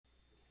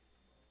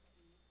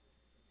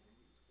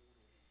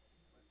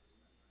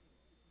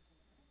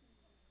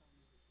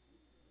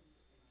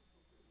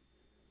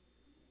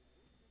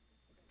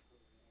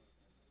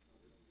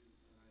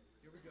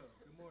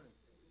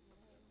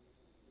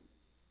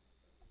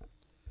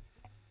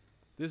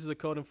This is a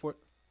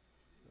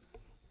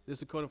this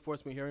is a code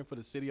enforcement hearing for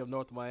the city of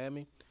North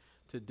Miami.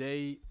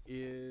 Today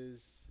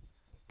is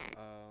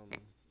um,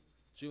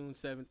 June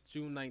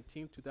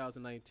 19th,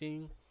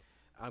 2019.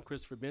 I'm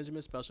Christopher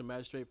Benjamin, Special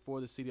Magistrate for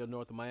the city of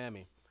North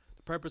Miami.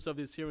 The purpose of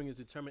this hearing is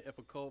to determine if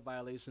a code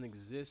violation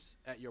exists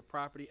at your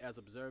property as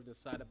observed and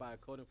cited by a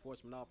code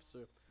enforcement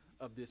officer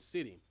of this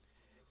city.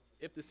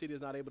 If the city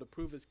is not able to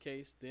prove its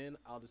case, then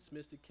I'll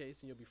dismiss the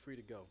case and you'll be free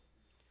to go.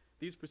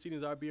 These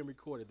proceedings are being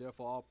recorded.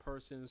 Therefore, all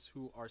persons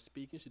who are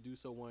speaking should do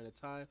so one at a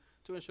time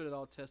to ensure that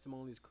all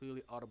testimony is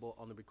clearly audible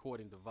on the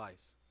recording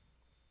device.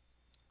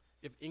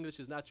 If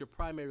English is not your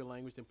primary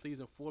language, then please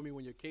inform me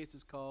when your case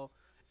is called,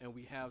 and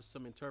we have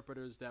some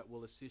interpreters that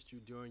will assist you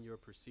during your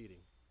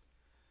proceeding.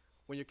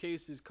 When your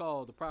case is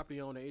called, the property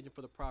owner, agent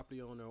for the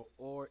property owner,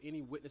 or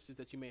any witnesses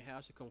that you may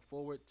have should come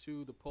forward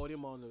to the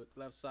podium on the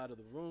left side of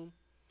the room.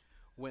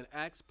 When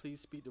asked, please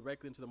speak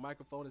directly into the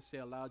microphone and say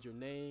aloud your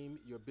name,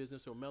 your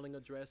business or mailing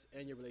address,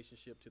 and your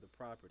relationship to the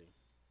property.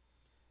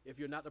 If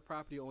you're not the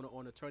property owner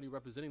or an attorney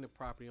representing the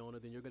property owner,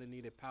 then you're going to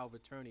need a power of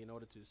attorney in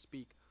order to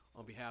speak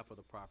on behalf of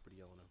the property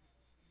owner.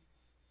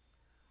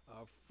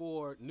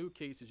 For new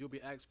cases, you'll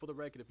be asked for the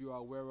record if you are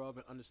aware of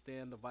and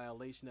understand the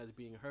violation that is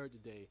being heard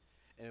today,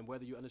 and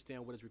whether you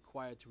understand what is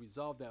required to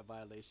resolve that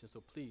violation,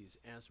 so please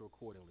answer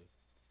accordingly.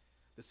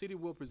 The city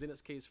will present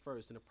its case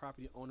first, and the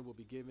property owner will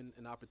be given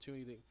an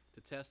opportunity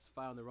to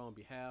testify on their own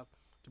behalf,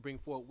 to bring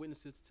forward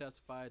witnesses to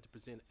testify, to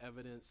present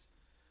evidence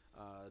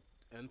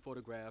and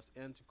photographs,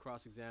 and to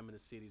cross-examine the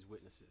city's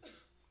witnesses.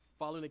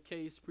 Following the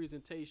case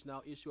presentation,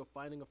 I'll issue a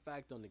finding of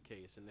fact on the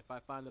case, and if I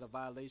find that a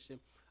violation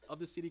of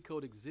the city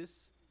code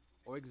exists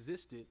or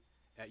existed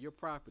at your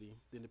property,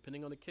 then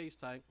depending on the case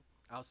type,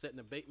 I'll set an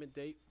abatement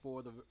date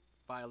for the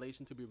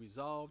violation to be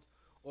resolved,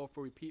 or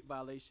for repeat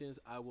violations,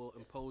 I will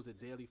impose a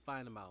daily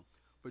fine amount.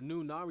 For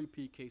new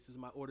non-repeat cases,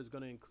 my order is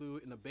going to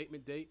include an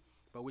abatement date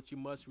by which you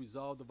must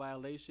resolve the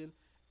violation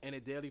and a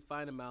daily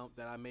fine amount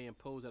that I may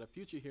impose at a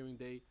future hearing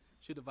date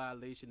should the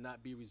violation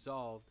not be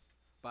resolved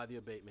by the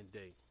abatement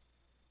date.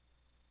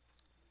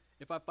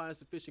 If I find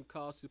sufficient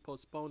cause to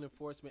postpone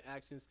enforcement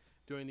actions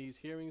during these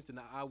hearings, then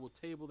I will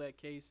table that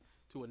case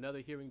to another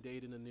hearing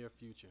date in the near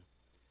future.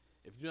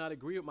 If you do not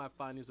agree with my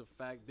findings of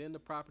fact, then the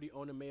property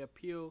owner may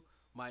appeal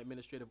my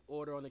administrative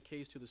order on the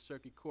case to the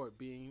circuit court,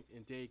 being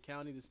in Dade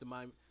County.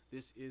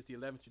 This is the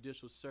 11th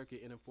Judicial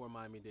Circuit in and for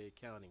Miami-Dade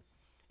County.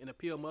 An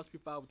appeal must be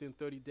filed within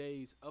 30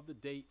 days of the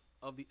date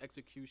of the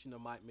execution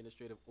of my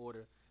administrative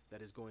order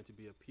that is going to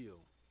be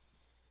appealed.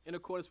 In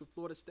accordance with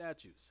Florida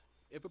statutes,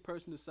 if a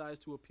person decides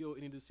to appeal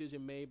any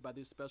decision made by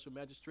this special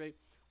magistrate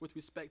with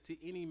respect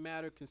to any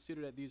matter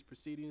considered at these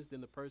proceedings,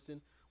 then the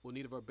person will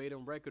need a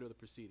verbatim record of the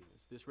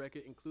proceedings. This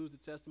record includes the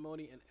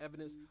testimony and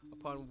evidence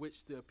upon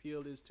which the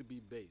appeal is to be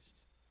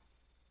based.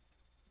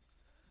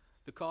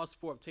 The cost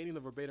for obtaining the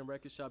verbatim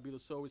record shall be the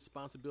sole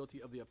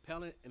responsibility of the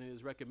appellant, and it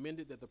is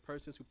recommended that the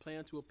persons who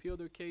plan to appeal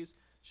their case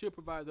should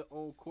provide their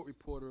own court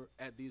reporter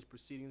at these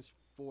proceedings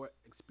for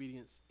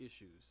expedience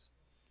issues.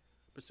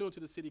 Pursuant to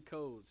the city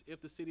codes,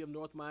 if the city of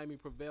North Miami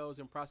prevails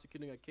in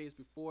prosecuting a case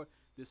before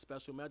this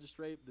special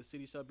magistrate, the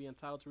city shall be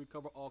entitled to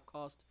recover all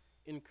costs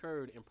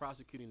incurred in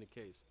prosecuting the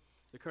case.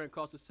 The current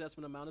cost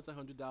assessment amount is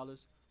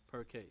 $100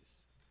 per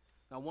case.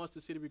 Now, once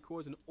the city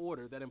records an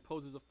order that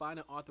imposes a fine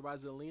and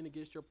authorizes a lien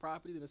against your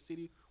property, then the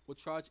city will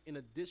charge an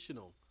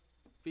additional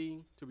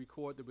fee to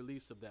record the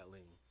release of that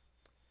lien.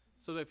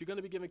 So if you're going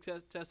to be giving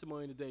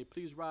testimony today,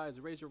 please rise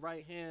and raise your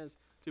right hands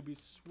to be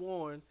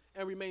sworn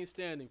and remain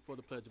standing for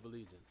the Pledge of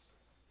Allegiance.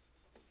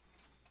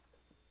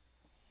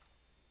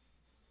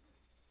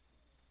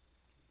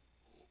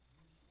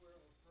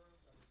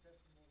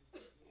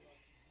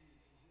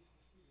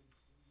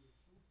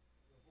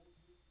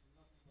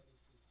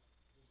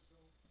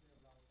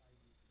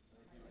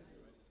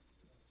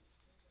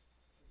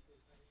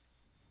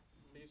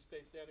 Please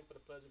stay standing for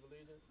the Pledge of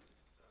Allegiance.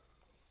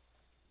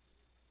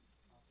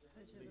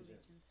 Pledge of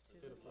allegiance To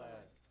the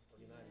flag of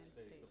the United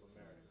States of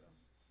America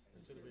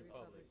and to the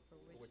republic for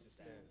which it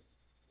stands,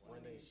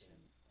 one nation,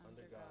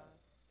 under God,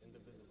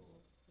 indivisible,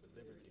 with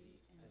liberty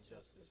and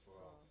justice for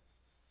all.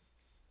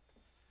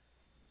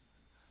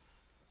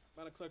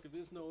 Madam Clerk, if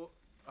there's no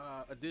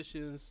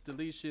additions,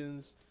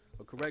 deletions,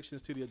 or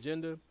corrections to the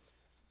agenda,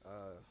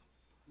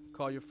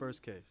 call your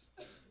first case.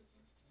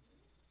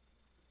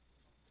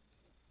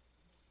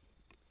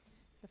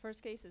 The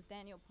first case is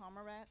Daniel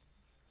Pomerantz,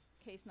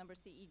 case number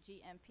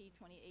CEGMP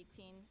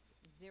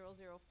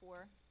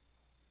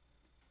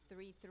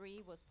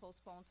 2018-00433 was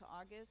postponed to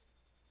August.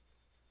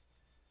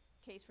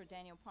 Case for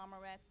Daniel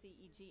Pomerantz,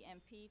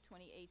 CEGMP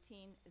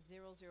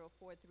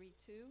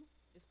 2018-00432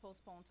 is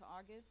postponed to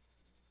August.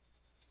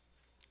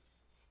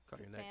 Call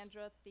your next.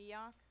 Cassandra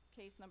Theoc,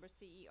 case number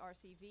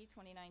CERCV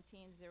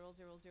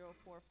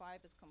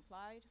 2019-00045 is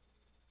complied.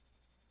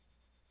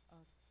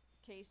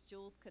 Case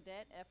Jules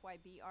Cadet,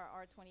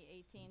 FYBRR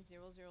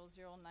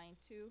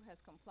 2018-00092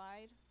 has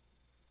complied.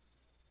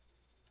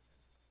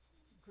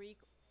 Greek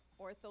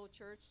Ortho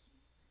Church,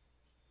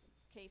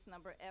 case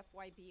number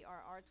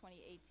FYBRR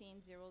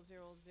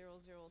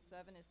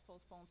 2018-00007 is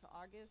postponed to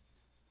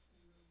August.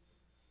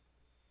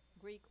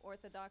 Greek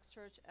Orthodox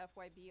Church,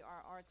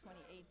 FYBRR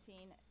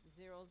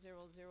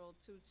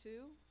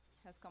 2018-00022,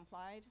 has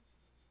complied.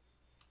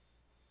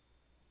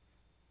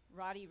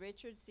 Roddy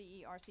Richards,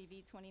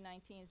 CERCV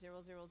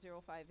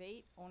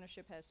 2019-00058,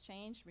 ownership has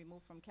changed,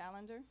 removed from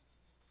calendar.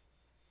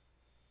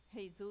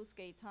 Jesus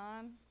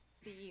Gaitan,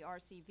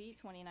 CERCV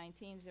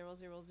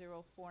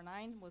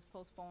 2019-00049, was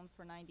postponed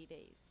for 90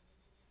 days.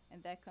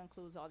 And that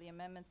concludes all the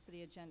amendments to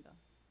the agenda.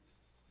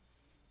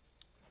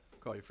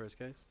 Call your first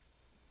case.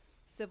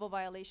 Civil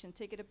violation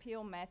ticket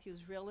appeal,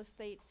 Matthews Real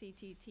Estate,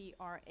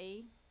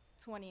 CTTRA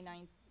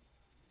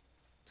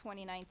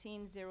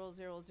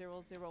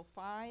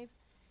 2019-00005.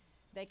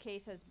 That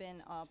case has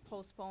been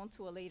postponed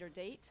to a later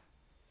date.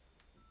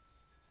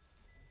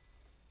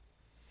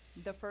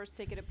 The first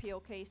ticket appeal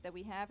case that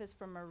we have is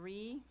from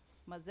Marie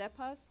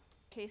Mazepas,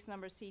 case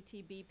number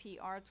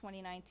CTBPR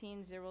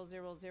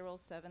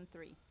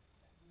 2019-00073.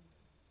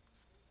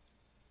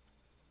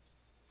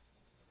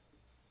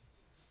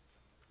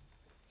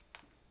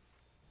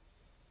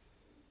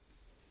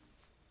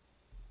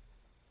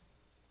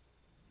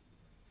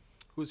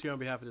 Who's here on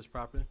behalf of this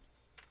property?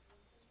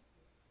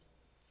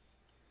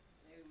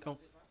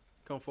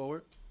 Come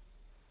forward.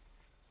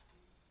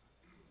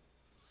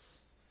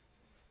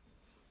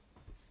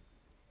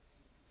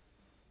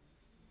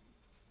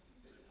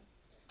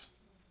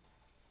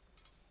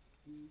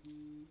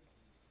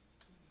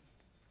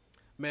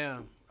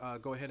 Ma'am,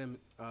 go ahead and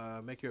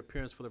make your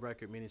appearance for the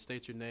record, meaning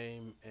state your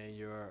name and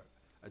your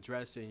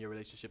address and your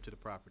relationship to the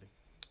property.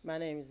 My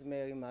name is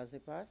Mary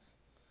Mazepas.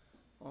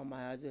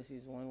 My address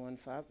is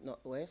 115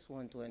 Northwest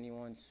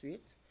 121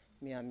 Suite,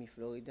 Miami,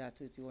 Florida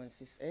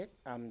 22168.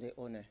 I'm the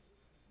owner.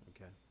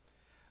 Okay.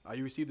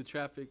 You received the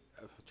traffic,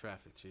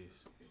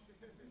 jeez.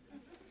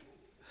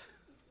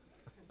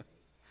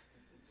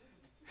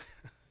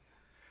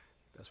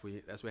 That's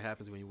what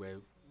happens when you wear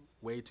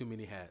way too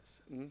many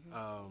hats.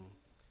 Mm-hmm.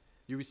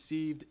 You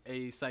received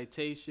a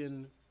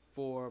citation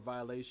for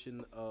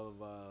violation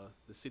of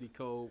the city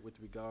code with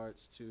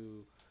regards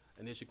to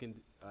an issue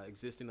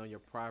existing on your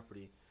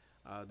property.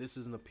 This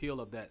is an appeal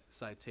of that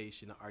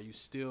citation. Are you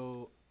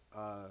still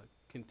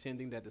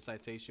contending that the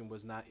citation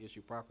was not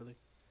issued properly?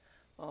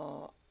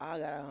 I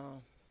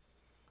got,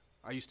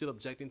 Are you still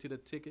objecting to the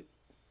ticket?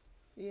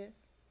 yes.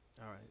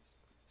 All right.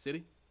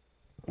 City?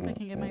 If I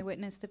can get my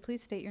witness to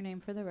please state your name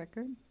for the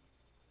record.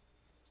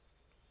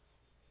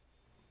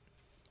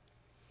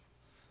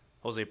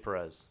 Jose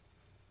Perez.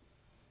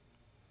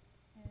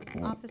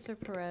 And Officer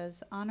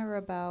Perez, on or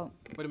about,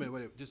 Wait a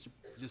minute. Just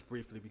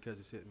briefly, because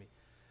it's hit me.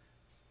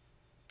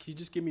 Can you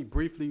just give me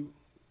briefly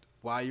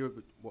why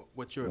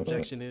what your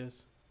objection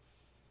is?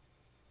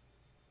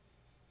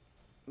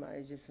 My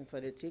Egyptian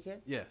for the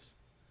ticket. Yes.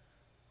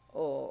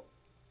 Or,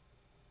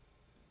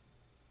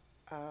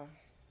 can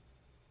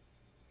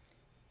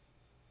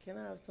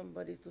I have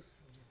somebody to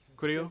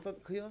Creole?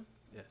 Creole?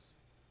 Yes.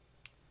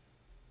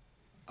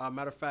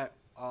 Matter of fact,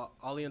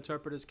 all the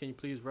interpreters, can you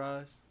please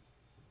rise?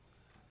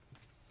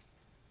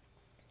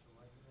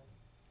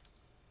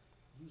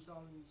 You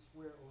solemnly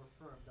swear or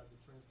affirm that the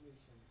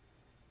translation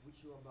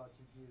which you are about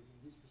to give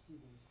in these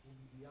proceedings will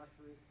be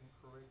accurate and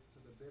correct to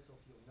the best of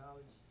your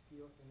knowledge,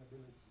 skill, and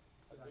ability.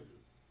 Said I do.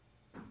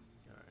 All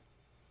right.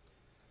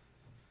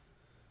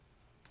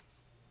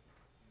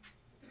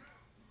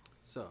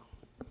 So,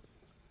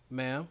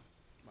 ma'am,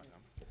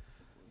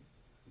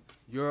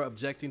 you're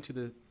objecting to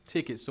the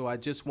ticket, so I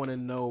just want to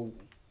know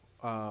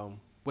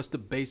what's the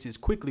basis,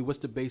 quickly, what's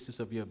the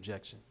basis of your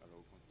objection?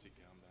 Alors, kon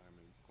ticket an da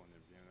men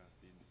konnen bien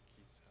rapide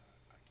ki sa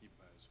a ki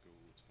base ke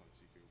ou kon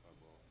ticket ou pa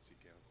bon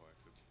ticket an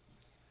correctement.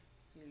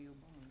 C'est yo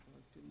bon,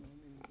 correctement,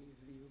 mais me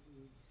délivrer yo pour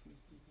yo dismiss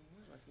li pour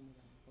moi, parce que moi,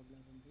 j'ai un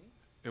problème avec lui.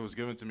 It was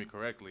given to me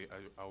correctly.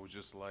 I would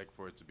just like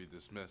for it to be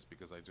dismissed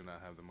because I do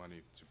not have the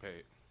money to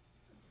pay it.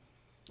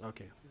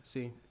 Okay,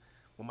 see,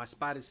 when my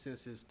spidey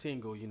senses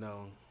tingle, you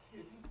know,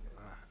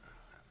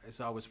 it's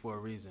always for a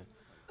reason.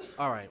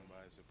 All right.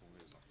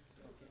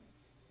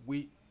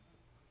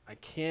 I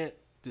can't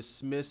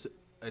dismiss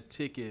a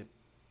ticket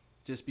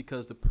just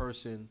because the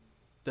person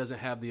doesn't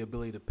have the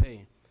ability to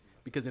pay.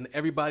 Because then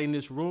everybody in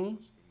this room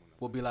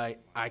will be like,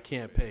 I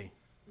can't pay.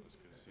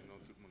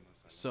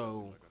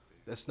 So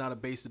that's not a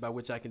basis by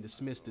which I can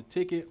dismiss the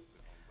ticket.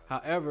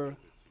 However,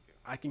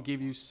 I can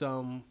give you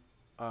some,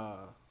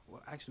 well,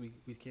 actually,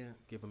 we can't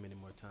give them any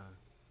more time.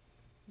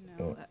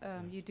 no,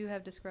 you do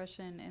have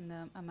discretion in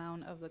the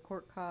amount of the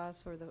court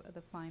costs or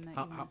the fine that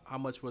you. How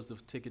much was the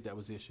ticket that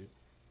was issued?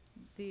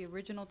 The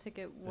original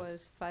ticket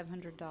was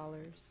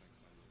 $500.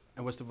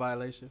 And what's the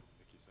violation?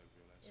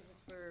 It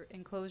was for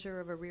enclosure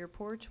of a rear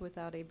porch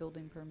without a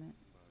building permit.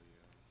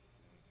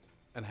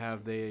 And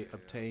have they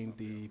obtained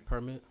the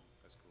permit?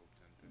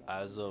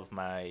 As of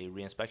my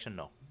reinspection,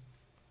 no.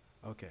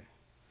 Okay.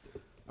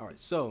 All right.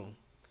 So,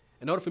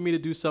 in order for me to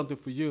do something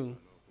for you,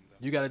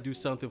 you got to do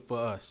something for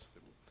us.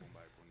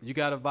 You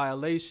got a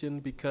violation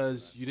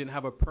because you didn't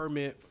have a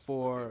permit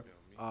for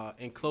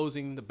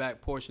enclosing the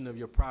back portion of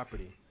your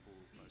property.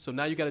 So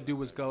now you got to do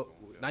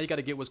now you got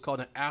to get what's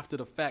called an after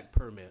the fact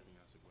permit.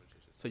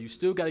 So you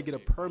still got to get a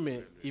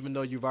permit even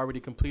though you've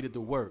already completed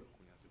the work.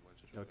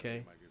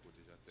 Okay? Malgré que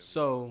déjà terminé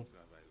So, le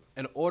travail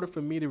là. in order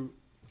for me to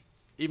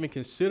even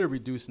consider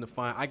reducing the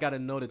fine, I gotta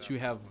know that you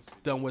have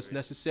done what's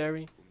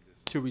necessary Pour me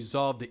descendre to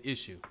resolve the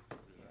issue.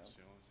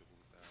 violation, c'est pour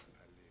ta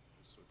aller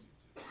pour sortir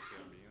de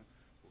permis hein,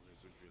 pour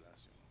résoudre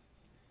violation.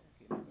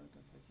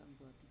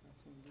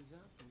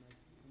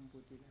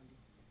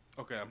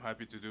 Okay, I'm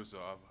happy to do so.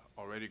 I've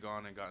already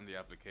gone and gotten the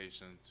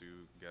application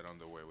to get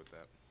underway with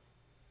that.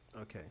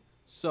 Okay,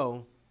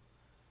 so,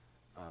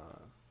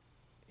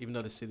 even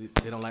though the city,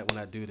 they don't like when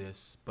I do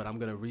this, but I'm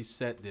gonna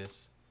reset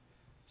this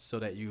so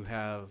that you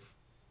have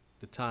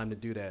the time to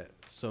do that.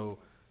 So,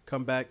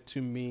 come back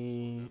to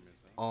me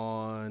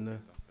on,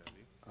 Temps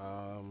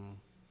fermé.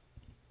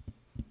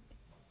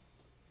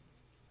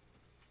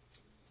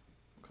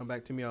 come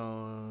back to me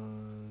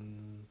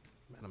on,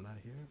 man, I'm not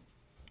here.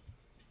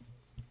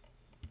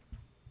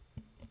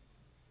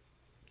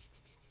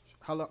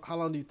 How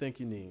long do you think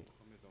you need?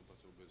 Combien de temps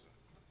passe au besoin?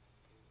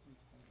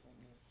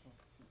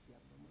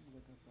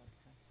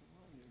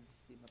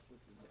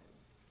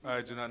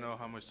 I do not know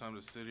how much time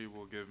the city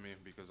will give me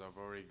because I've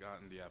already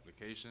gotten the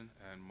application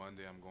and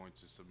Monday I'm going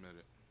to submit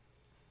it.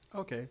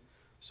 Okay,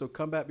 so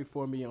come back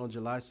before me on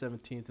July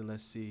 17th and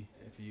let's see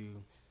if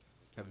you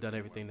have done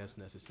everything that's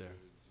necessary. Le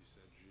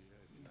 17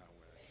 juillet, ah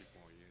ouais, qui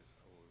pour hier,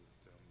 ça au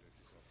terme de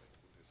qui soit fait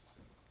pour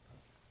nécessaire.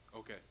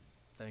 Okay,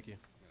 Thank you.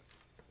 merci.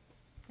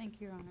 Thank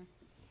you, Your Honor.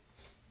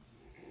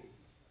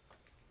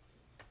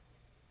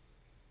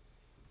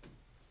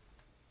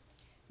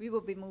 We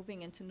will be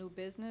moving into new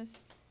business.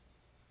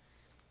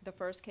 The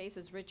first case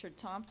is Richard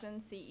Thompson,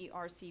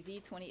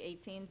 CERCV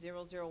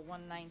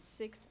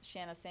 2018-00196.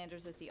 Shanna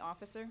Sanders is the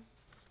officer.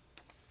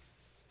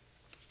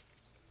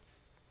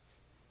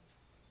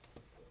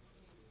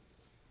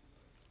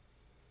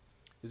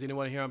 Is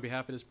anyone here on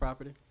behalf of this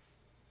property?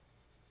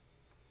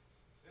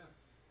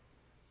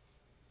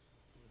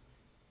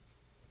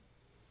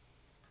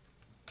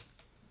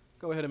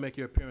 Go ahead and make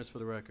your appearance for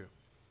the record.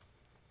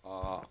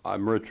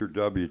 I'm Richard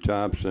W.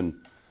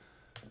 Thompson.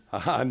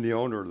 I'm the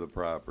owner of the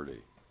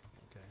property.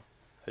 Okay.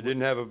 I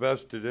didn't have a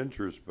vested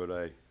interest, but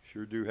I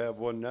sure do have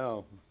one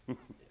now.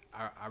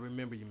 I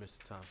remember you, Mr.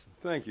 Thompson.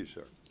 Thank you,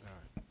 sir. All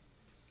right.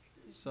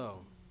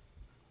 So,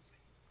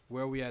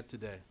 where are we at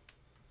today?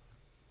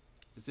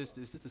 Is this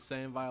the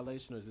same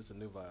violation or is this a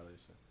new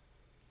violation?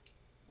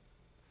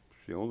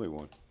 It's the only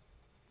one.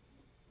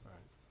 All right.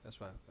 That's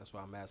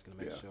why I'm asking to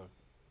make Yeah. sure.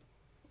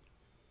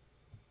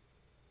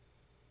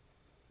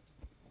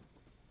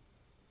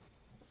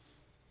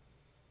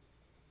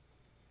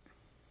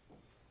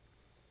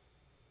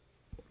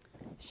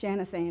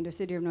 Shanna Sanders,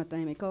 City of North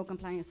Miami Code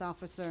Compliance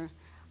Officer.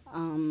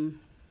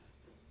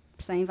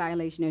 Same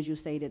violation as you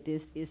stated.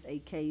 This is a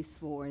case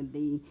for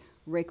the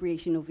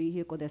recreational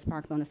vehicle that's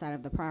parked on the side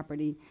of the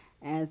property.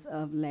 As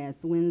of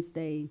last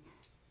Wednesday,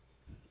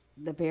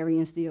 the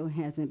variance still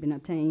hasn't been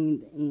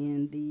obtained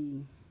and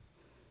the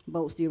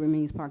boat still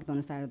remains parked on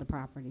the side of the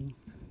property.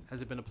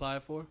 Has it been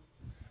applied for?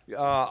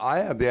 I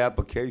have the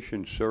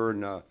application, sir,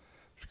 and I was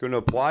going to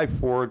apply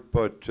for it,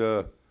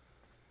 but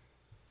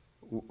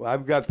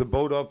I've got the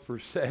boat up for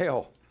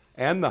sale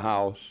and the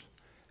house,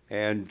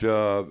 and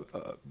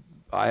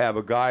I have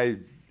a guy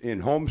in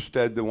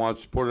Homestead that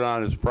wants to put it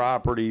on his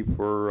property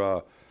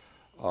for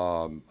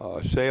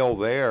sale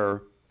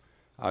there.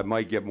 I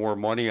might get more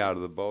money out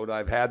of the boat.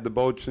 I've had the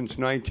boat since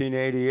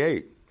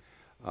 1988.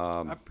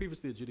 I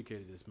previously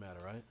adjudicated this matter,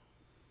 right?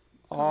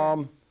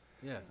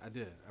 Yeah, I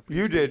did.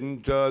 You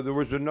didn't. There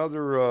was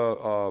another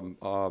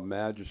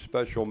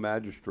special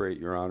magistrate,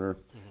 Your Honor,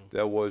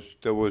 that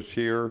was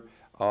here.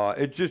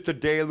 It's just a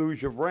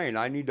deluge of rain.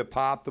 I need to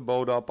pop the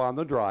boat up on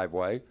the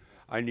driveway.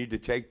 I need to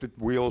take the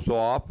wheels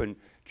off and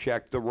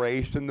check the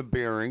race and the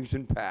bearings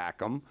and pack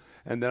them,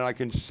 and then I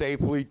can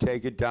safely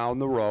take it down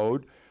the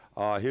road.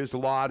 His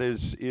lot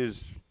is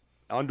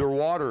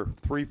underwater,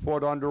 3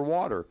 foot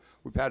underwater.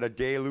 We've had a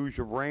deluge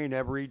of rain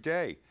every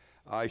day.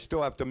 I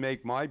still have to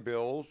make my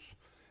bills,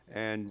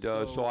 and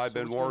so I've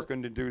been which one-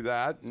 working to do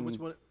that. So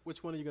and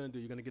which one are you going to do?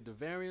 You're going to get the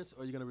variance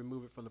or you're going to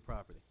remove it from the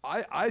property?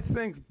 I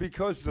think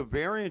because the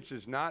variance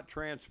is not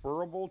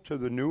transferable to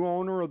the new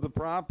owner of the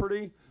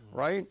property,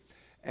 right?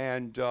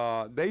 And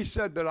they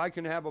said that I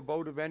can have a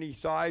boat of any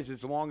size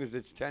as long as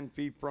it's 10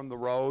 feet from the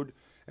road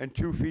and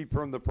 2 feet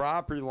from the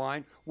property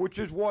line, which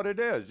is what it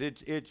is.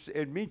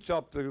 It meets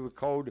up to the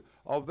code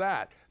of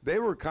that. They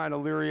were kind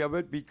of leery of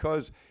it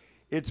because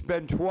it's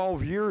been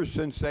 12 years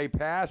since they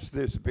passed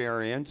this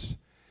variance,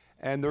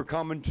 and they're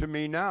coming to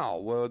me now.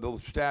 Well, the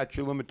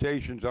statute of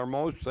limitations on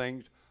most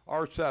things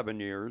are 7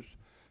 years.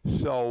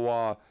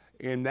 So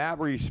in that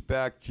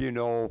respect, you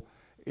know,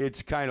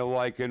 it's kind of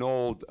like an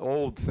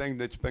old thing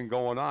that's been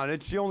going on.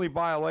 It's the only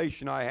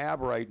violation I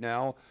have right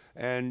now,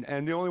 and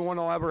the only one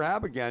I'll ever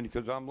have again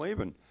because I'm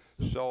leaving.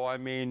 So I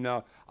mean,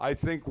 I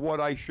think what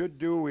I should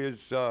do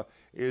is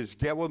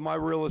get with my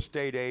real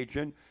estate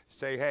agent,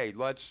 say, hey,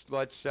 let's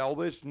sell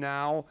this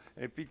now.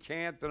 And if you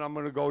can't, then I'm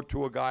going to go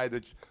to a guy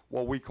that's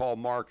what we call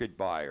market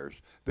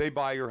buyers. They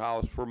buy your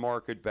house for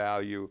market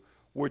value,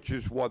 which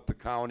is what the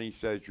county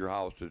says your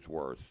house is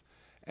worth.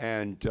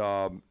 And,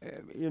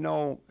 you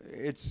know,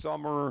 it's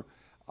summer.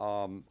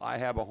 I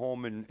have a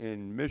home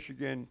in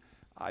Michigan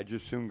I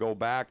just soon go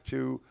back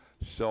to.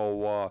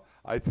 So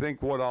I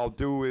think what I'll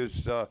do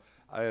is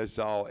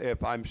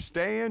if I'm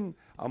staying,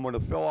 I'm going to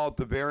fill out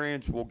the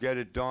variance. We'll get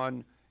it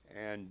done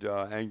and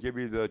give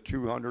you the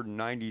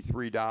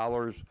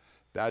 $293.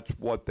 That's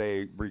what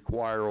they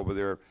require over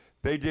there.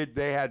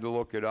 They had to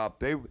look it up.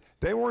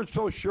 They weren't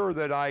so sure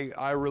that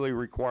I really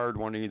required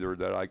one either,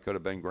 that I could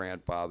have been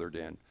grandfathered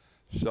in.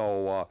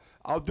 So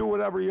I'll do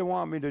whatever you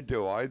want me to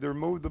do. I either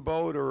move the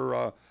boat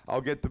or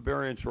I'll get the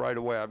variance right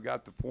away. I've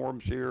got the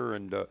forms here,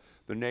 and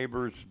the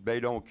neighbors, they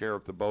don't care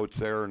if the boat's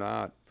there or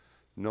not.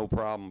 No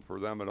problem for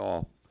them at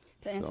all.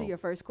 To answer So- your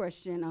first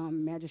question,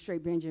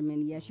 Magistrate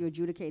Benjamin, yes, you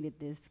adjudicated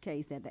this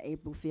case at the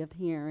April 5th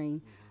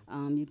hearing.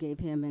 You gave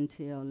him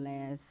until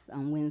last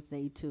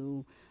Wednesday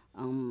to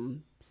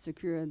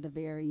secure the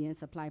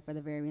variance, apply for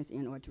the variance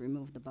in order to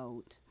remove the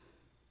boat.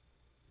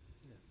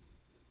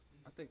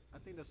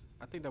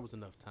 I think that was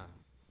enough time.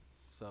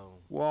 So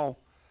Well,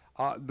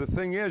 the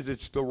thing is,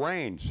 it's the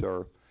rain,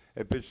 sir.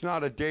 If it's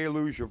not a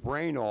deluge of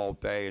rain all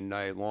day and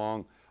night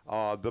long,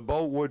 the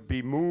boat would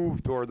be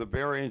moved, or the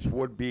variance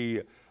would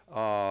be,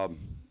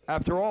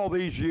 after all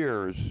these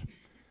years,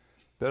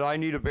 that I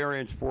need a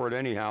variance for it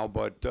anyhow,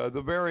 but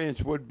the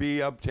variance would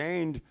be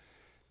obtained.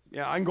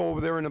 Yeah, I can go over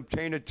there and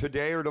obtain it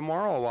today or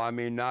tomorrow. I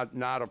mean,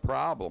 not a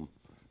problem.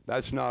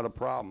 That's not a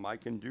problem. I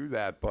can do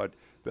that, but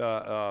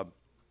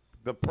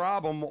the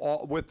problem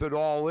with it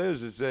all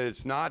is that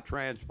it's not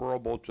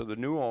transferable to the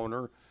new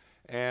owner,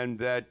 and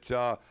that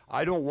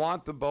I don't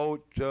want the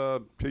boat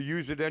to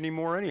use it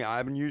anymore anyhow. I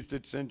haven't used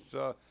it since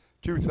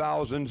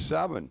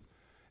 2007,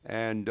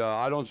 and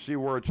I don't see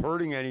where it's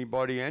hurting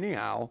anybody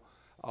anyhow.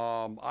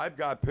 I've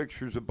got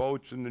pictures of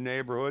boats in the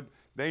neighborhood.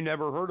 They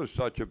never heard of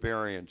such a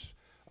variance.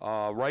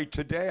 Right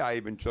today, I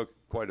even took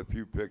quite a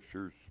few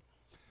pictures.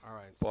 all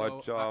right.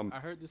 But, So I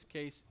heard this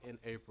case in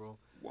April.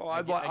 Well, I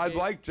I'd gave-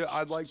 like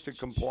to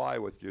comply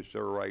with you,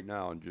 sir, right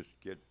now, and just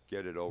get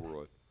it over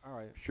with. All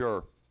right.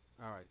 Sure.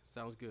 All right.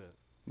 Sounds good.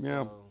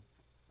 Yeah. So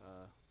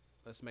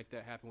let's make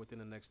that happen within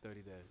the next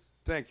 30 days.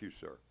 Thank you,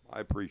 sir. I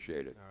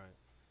appreciate it. All right.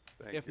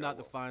 Thank If you. not, I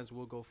the will. fines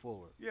will go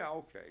forward. Yeah,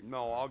 okay.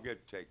 No, I'll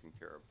get taken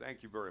care of.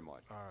 Thank you very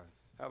much. All right.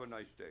 Have a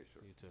nice day,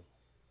 sir. You too.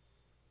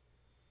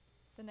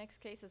 The next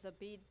case is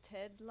Abid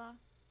Tedla,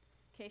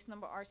 case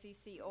number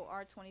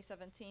RCCOR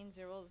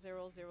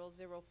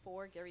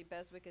 2017-00004. Gary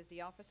Beswick is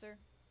the officer.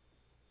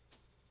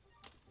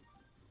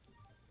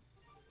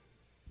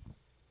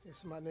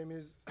 Yes, my name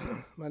is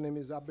my name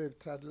is Abib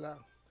Tadla.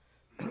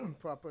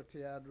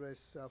 Property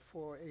address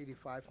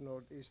 485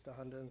 Northeast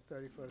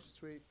 131st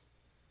Street.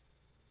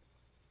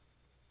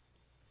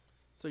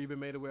 So you've been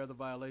made aware of the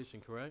violation,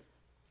 correct?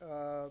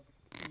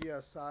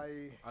 Yes, Are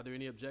there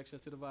any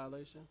objections to the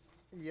violation?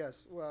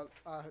 yes. Well,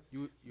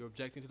 You're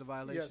objecting to the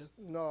violation? yes.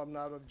 No, I'm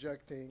not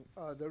objecting.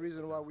 The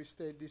reason why we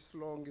stayed this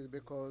long is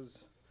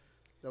because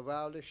the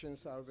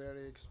violations are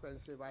very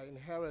expensive. I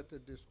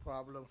inherited this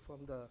problem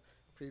from the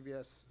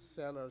previous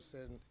sellers,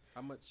 and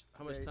How much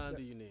They- time the-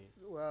 do you need?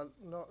 well,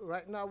 no.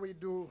 Right now we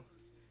do.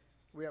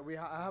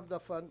 I have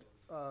the fund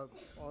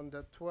on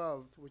the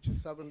 12th, which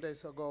is 7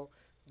 days ago.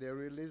 They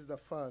released the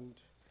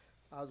fund.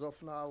 As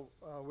of now,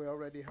 we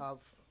already have.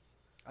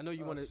 I know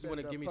you want to sent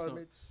the give me some.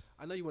 permits.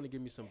 I know you want to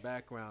give me some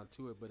background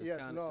to it, but it's Yes,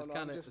 kind no, of no,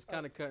 I'm just- it's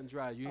kind of cut and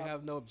dry. You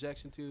have no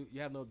objection to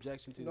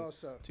No,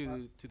 sir.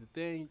 to the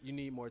thing. You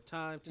need more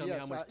time. Tell me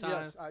Yes, how much I- time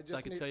yes, I so I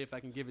just can need- tell you if I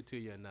can give it to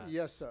you or not.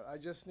 Yes, sir. I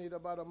just need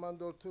about a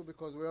month or two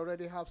because we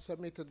already have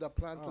submitted the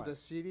plan to Alright. the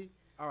city,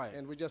 All right.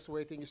 and we're just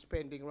waiting. It's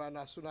pending right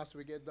now. As soon as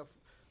we get the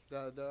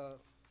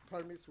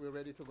permits, we're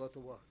ready to go to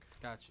work.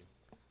 Got you.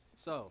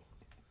 So,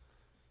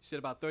 you said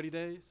about 30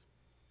 days?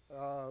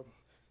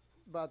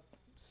 About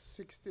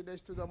 60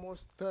 days to the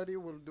most. 30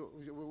 will do.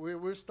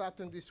 We're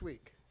starting this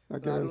week. I'll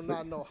But give I him do six-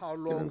 not know how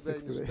give long him the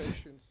 60 days.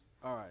 inspections.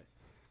 All right.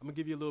 I'm going to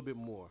give you a little bit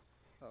more.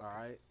 Okay. All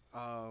right?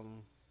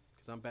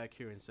 Because I'm back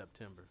here in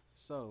September.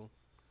 So,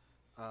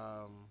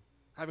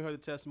 having heard the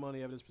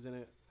testimony, evidence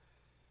presented,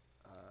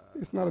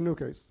 It's not a new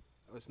case.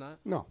 oh, it's not?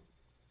 No.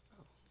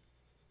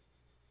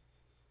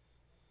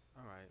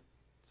 All right.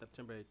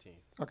 September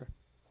 18th. Okay.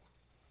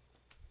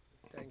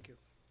 Thank you.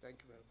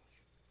 Thank you very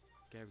much.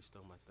 Gary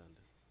stole my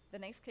thunder. The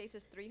next case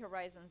is 3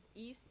 Horizons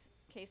East,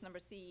 case number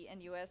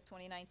CENUS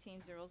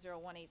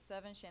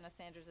 2019-00187. Shanna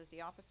Sanders is the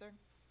officer.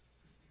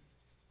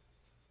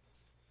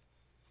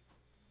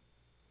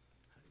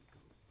 How do you go?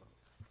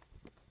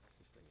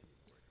 This thing ain't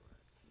even working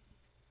right.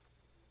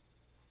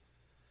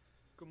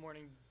 Good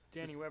morning,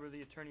 Danny Weber,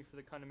 the attorney for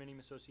the Condominium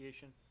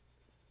Association.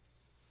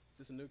 Is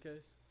this a new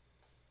case?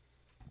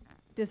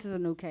 This is a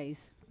new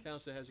case.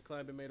 Counselor, has your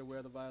client been made aware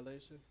of the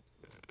violation?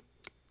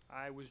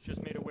 I was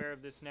just made aware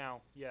of this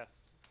now, yeah.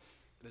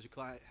 Does your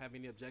client have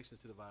any objections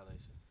to the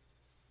violation?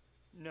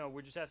 No,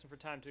 we're just asking for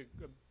time to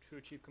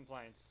achieve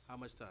compliance. How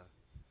much time?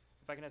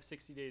 If I can have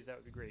 60 days, that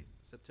would be great.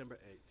 September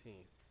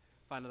 18th.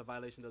 Find that a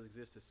violation does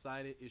exist is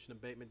cited. Issue an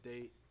abatement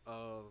date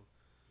of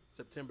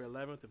September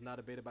 11th. If not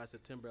abated by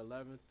September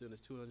 11th, then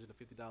it's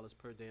 $250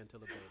 per day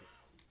until abated.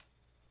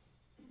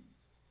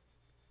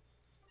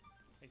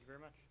 Thank you very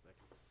much.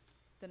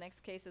 The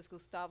next case is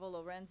Gustavo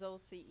Lorenzo,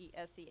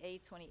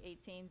 CESEA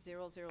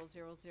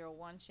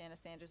 2018-00001. Shanna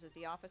Sanders is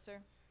the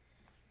officer.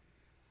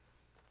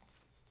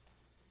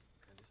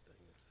 And this thing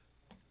is.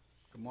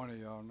 Good morning,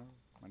 Your Honor.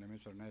 My name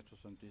is Ernesto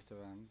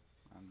Santisteban.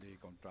 I'm the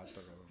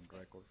contractor on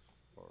records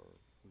for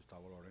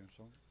Gustavo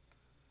Lorenzo.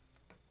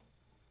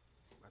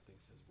 I think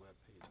it says web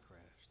page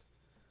crashed.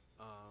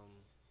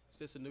 Is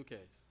this a new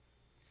case?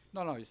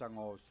 No, it's an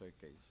old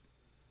case.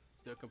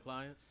 Still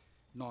compliance?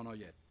 No, not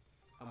yet.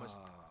 How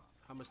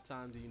much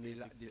time do you need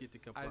to get to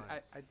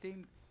compliance? I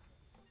think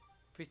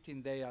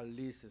 15 days at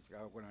least is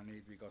what I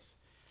need because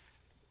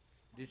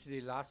this is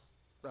the last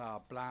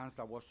plans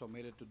that was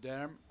submitted to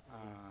them.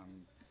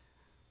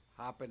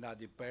 Happened that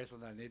the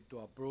person that need to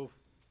approve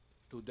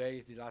today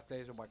is the last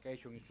day of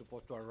vacation is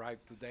supposed to arrive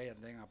today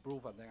and then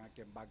approve and then I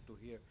came back to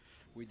here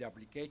with the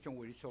application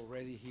which is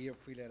already here,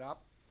 fill it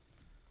up.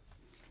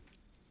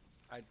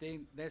 I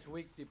think next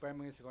week the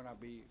permit is gonna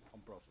be on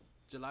process.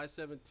 July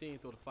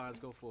 17th or the fines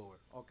go forward.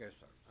 Okay,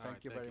 sir. All Thank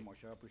right, you thank very you.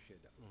 much. I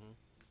appreciate that.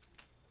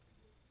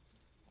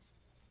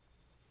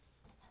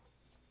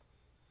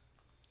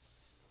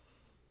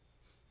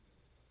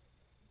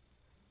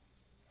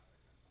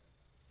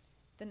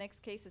 The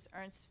next case is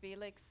Ernst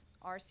Felix,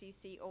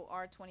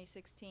 RCCOR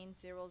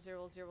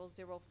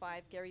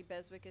 2016-00005. Gary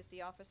Beswick is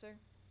the officer.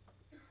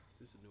 Is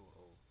this a new or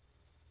old?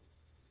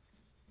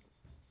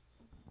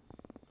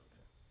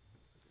 Okay.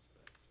 Set this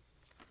back.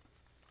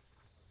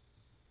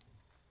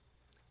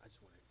 I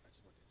just want the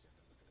agenda.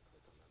 I'm not gonna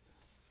click on nothing.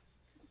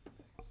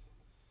 Thanks.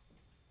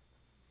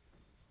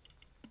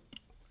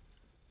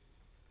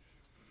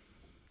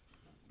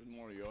 Good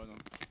morning, Your Honor.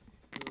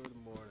 Good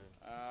morning.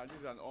 This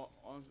is an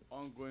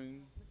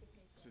ongoing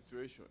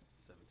situation.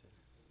 17.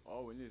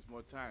 All we need is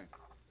more time.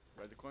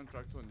 But the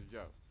contractor on the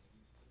job.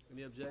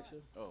 Any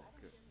objection? Oh,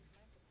 okay.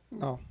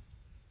 No.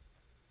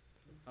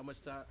 How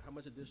much time? How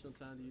much additional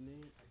time do you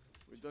need?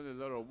 We've done a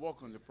lot of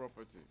work on the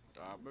property.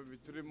 Maybe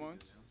 3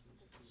 months.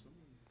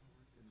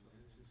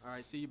 All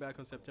right. See you back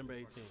on September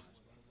 18th.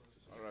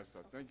 All right, sir.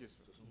 Thank you,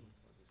 sir.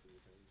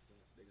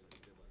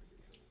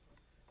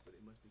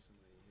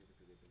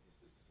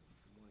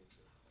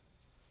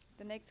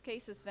 The next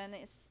case is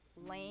Venice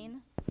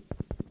Lane.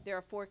 There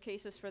are 4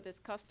 cases for this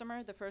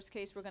customer. The first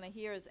case we're going to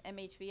hear is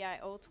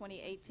MHVIO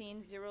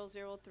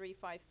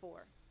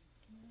 2018-00354.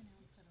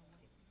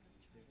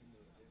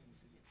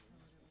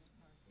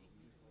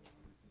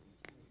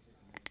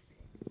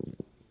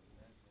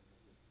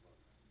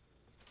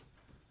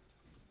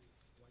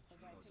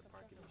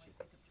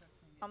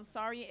 I'm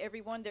sorry,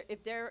 everyone.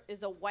 If there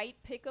is a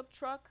white pickup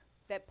truck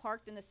that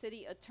parked in the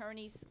city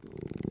attorney's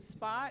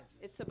spot,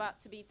 it's about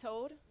to be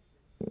towed.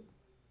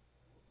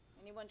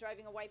 Anyone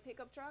driving a white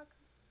pickup truck?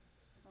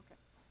 Okay.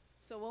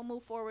 So we'll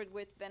move forward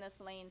with Venice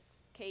Lane's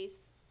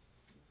case.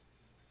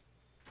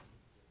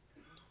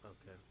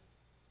 Okay.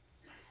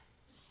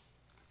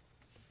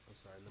 I'm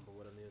sorry. Number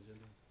what on the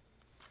agenda?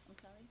 I'm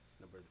sorry?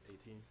 Number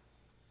 18.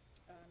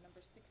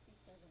 Number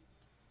 67.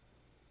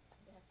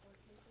 They have 4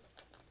 cases.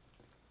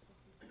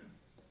 67 or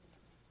 70.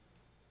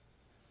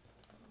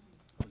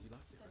 Oh, you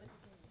locked it, It's at right? the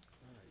beginning.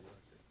 All right, you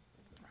locked it.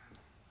 Okay.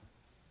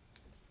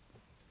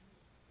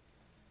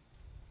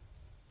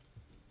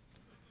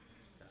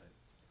 Got it.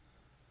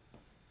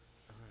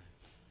 All right.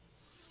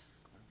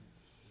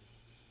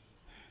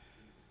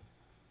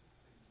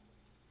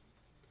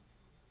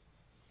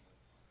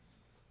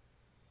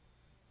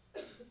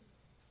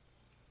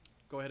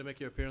 Go ahead and make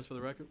your appearance for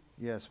the record.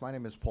 Yes, my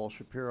name is Paul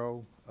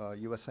Shapiro,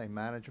 USA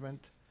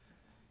Management.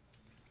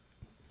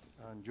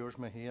 And George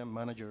Mejia,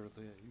 manager of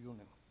the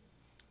union.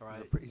 All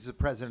right. He's the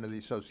president of the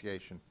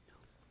association.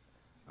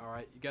 All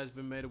right. You guys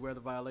been made aware of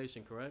the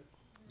violation, correct?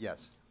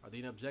 Yes. Are there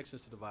any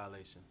objections to the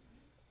violation?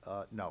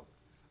 No,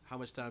 How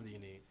much time do you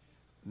need?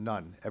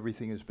 none.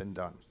 Everything has been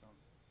done.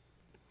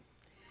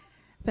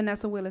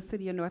 Vanessa Willis,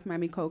 City of North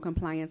Miami Code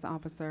Compliance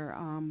Officer.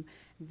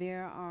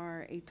 There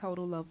are a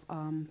total of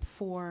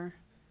 4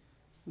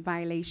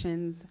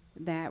 violations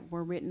that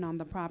were written on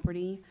the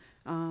property.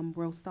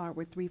 We'll start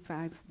with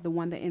the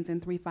one that ends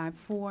in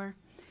 354.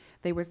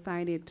 They were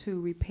cited to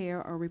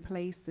repair or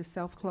replace the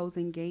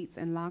self-closing gates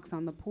and locks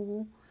on the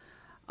pool.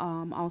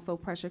 Also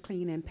pressure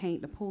clean and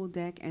paint the pool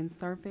deck and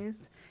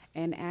surface.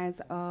 And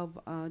as of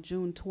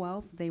June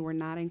 12th, they were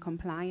not in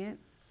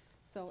compliance.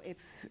 So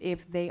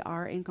if they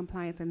are in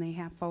compliance and they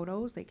have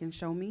photos, they can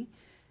show me.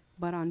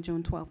 But on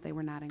June 12th, they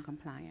were not in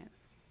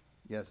compliance.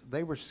 Yes,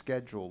 they were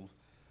scheduled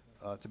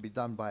to be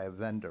done by a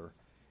vendor,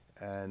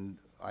 and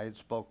I had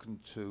spoken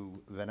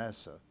to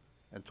Vanessa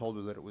and told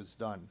her that it was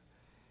done.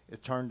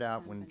 It turned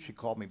out when she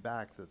called me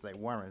back that they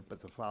weren't, but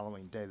the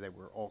following day they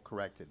were all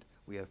corrected.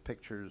 We have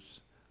pictures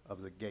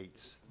of the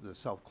gates, the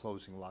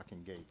self-closing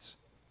locking gates.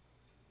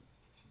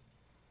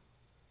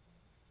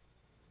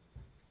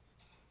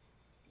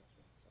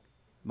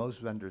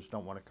 Most vendors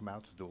don't want to come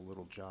out to do a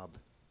little job,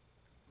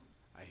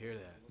 I hear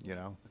that. you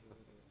know?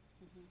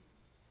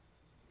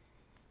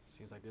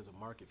 Seems like there's a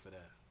market for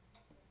that.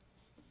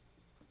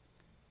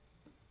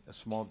 A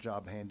small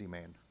job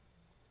handyman.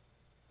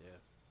 Yeah.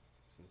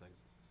 Seems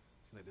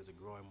Seems like there's a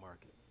growing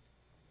market.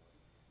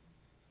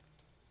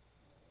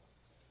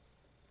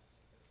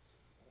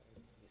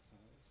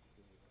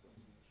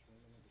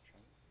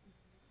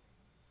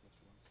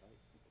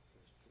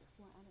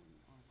 Well, I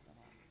didn't ask for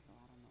that, so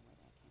I don't know where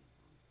that came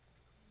from.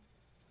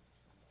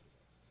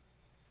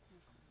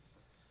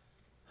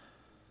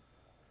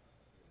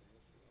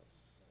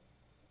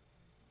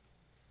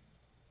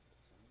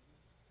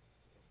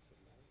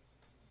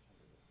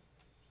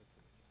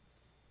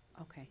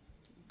 Okay,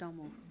 don't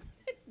move.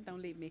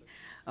 Don't leave me.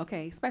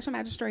 Okay, Special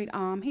Magistrate,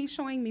 he's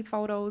showing me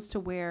photos to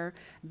where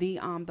the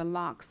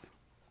locks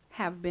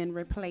have been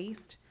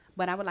replaced,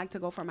 but I would like to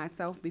go for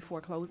myself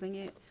before closing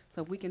it.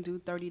 So if we can do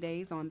 30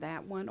 days on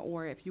that one,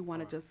 or if you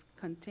want to just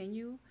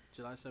continue.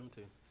 July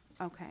 17th.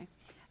 Okay.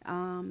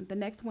 The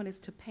next one is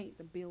to paint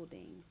the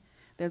building.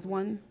 There's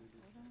one,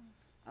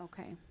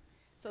 okay.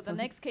 So So the he's-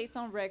 next case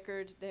on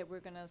record that we're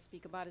gonna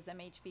speak about is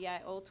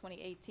MHVIO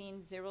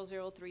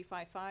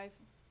 2018-00355.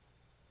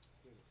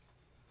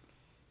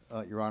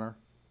 Your Honor?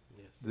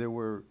 Yes. There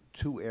were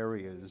two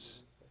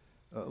areas.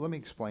 Let me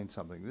explain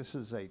something. This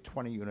is a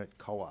 20-unit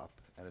co-op,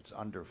 and it's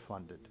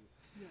underfunded.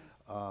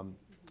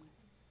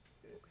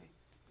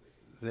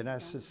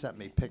 Vanessa sent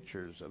me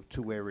pictures of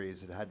two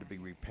areas that had to be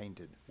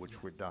repainted,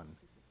 which were done.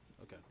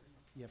 Okay.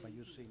 Yeah, but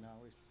you see now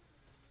it's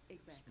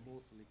Exactly.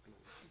 smoothly closed.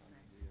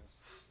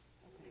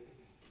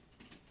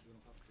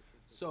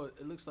 So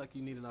it looks like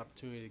you need an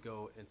opportunity to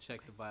go and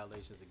check the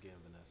violations again,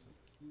 Vanessa.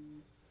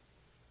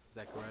 Is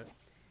that correct?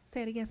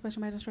 Say it again,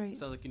 Special Magistrate.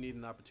 Sounds like you need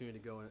an opportunity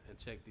to go and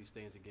check these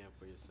things again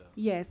for yourself.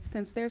 Yes,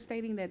 since they're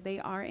stating that they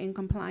are in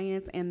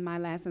compliance and my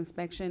last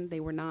inspection, they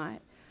were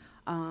not.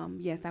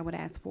 Yes, I would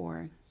ask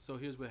for, So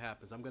here's what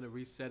happens. I'm gonna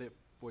reset it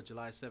for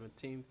July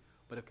 17th,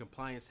 but if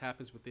compliance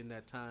happens within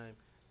that time,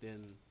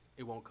 then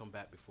it won't come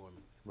back before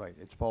me. Right,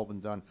 it's all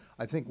been done.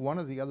 I think one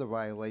of the other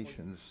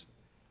violations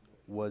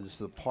was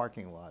the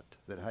parking lot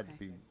that had to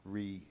be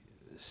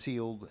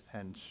resealed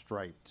and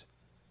striped.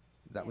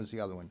 That was the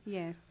other one.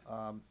 yes.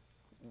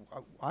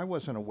 I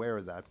wasn't aware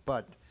of that,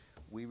 but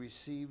we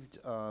received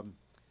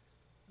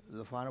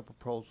the final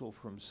proposal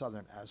from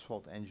Southern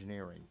Asphalt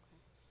Engineering,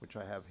 which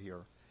I have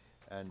here.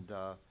 And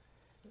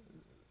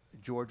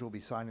George will be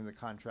signing the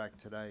contract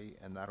today,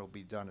 and that'll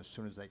be done as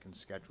soon as they can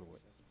schedule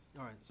it.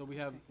 All right, so we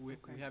have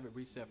it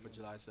reset for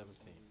July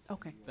 17th.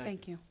 Okay,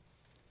 thank you.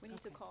 We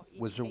need to call each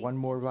Was there case one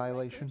more into record.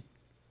 violation?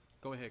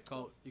 Go ahead,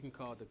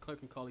 the clerk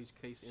can call each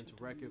case into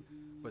record,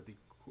 but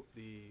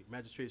the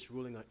magistrate's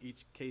ruling on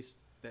each case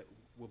that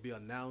will be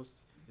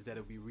announced is that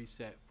it will be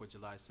reset for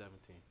July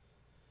 17th.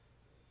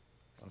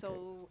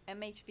 So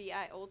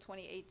MHVIO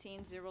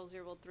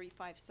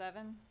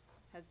 2018-00357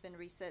 has been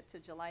reset to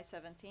July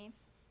 17th.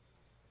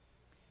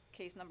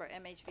 Case number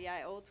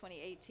MHVIO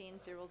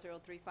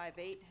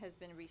 2018-00358 has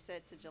been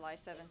reset to July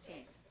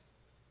 17th.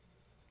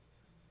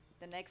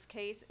 The next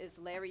case is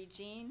Larry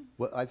Jean.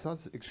 Well, I thought,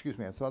 excuse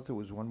me, I thought there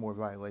was one more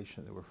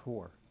violation. There were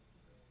four.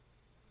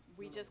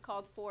 We just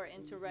called 4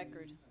 into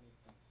record.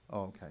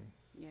 Oh, okay.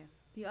 Yes.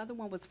 The other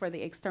one was for the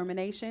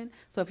extermination.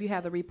 So if you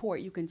have the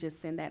report, you can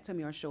just send that to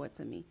me or show it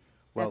to me.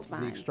 Well, That's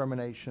fine. the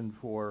extermination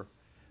for,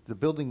 the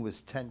building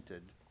was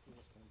tented.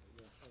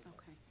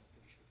 Okay.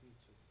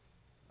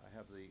 I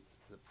have the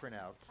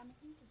printout.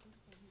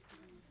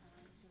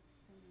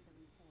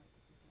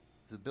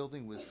 The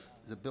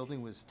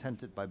building was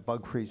tented by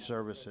Bug Free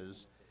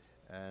Services,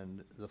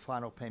 and the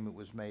final payment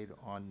was made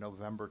on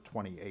November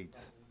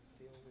 28th.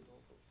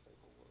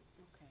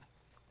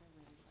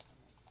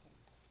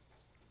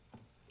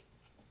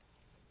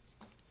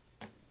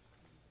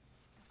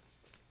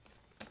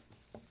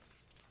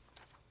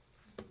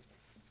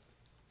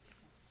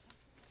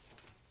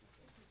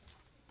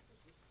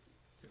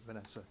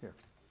 Vanessa, here.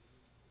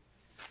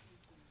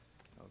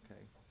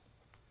 Okay.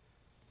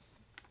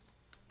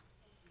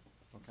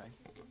 Okay.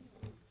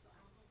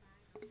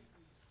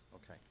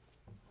 Okay.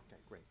 Okay,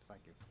 great,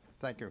 thank you.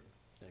 Thank you.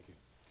 Thank you.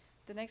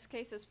 The next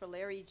case is for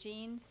Larry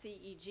Jean,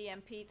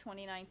 CEGMP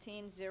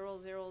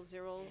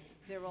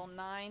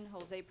 2019-00009.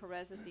 Jose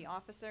Perez is the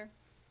officer.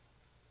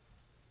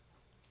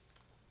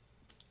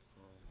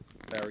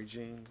 Larry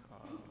Jean,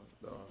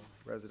 the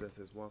residence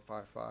is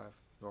 155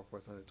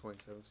 Northwest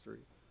 127th Street,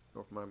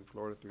 North Miami,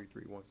 Florida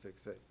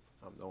 33168.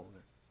 I'm the owner.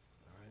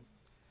 All right.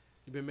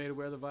 You been made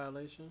aware of the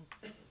violation?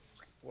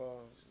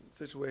 Well,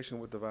 situation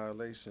with the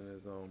violation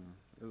is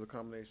it was a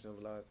combination of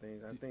a lot of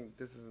things. I think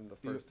this isn't the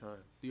first time.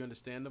 Do you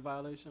understand the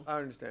violation? I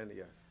understand it,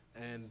 yes.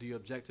 And do you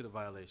object to the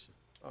violation?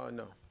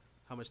 No.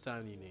 How much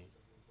time do you need?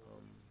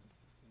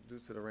 Due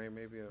to the rain,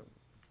 maybe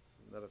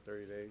another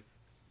 30 days.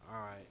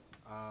 All right.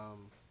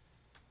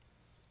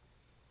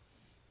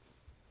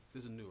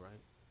 This is new, right?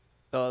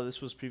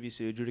 This was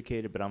previously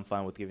adjudicated, but I'm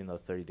fine with giving the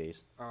 30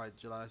 days. All right,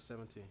 July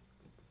 17th.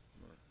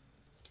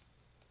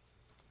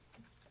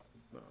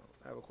 No,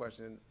 I have a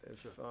question.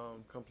 If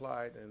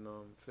complied and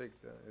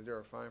fixed, is there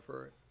a fine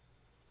for it?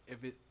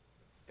 If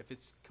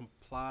it's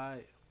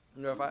complied,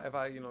 You know, if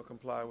I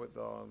comply with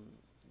all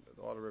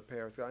the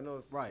repairs. 'Cause I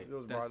know right, it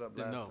was brought up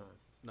then last no, time.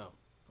 no.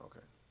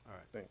 Okay. All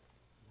right. Thanks.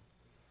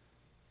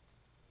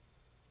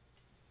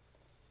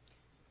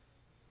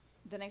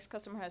 The next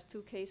customer has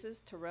two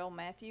cases, Terrell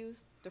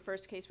Matthews. The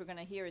first case we're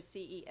gonna hear is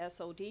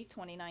CESOD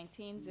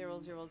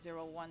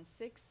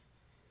 2019-00016.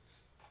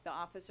 The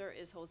officer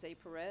is Jose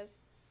Perez.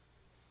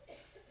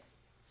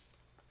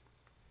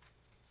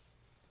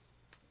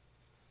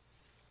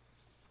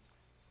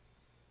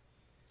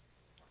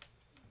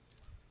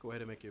 Go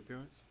ahead and make your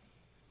appearance.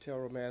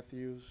 Terrell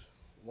Matthews,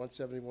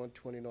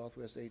 17120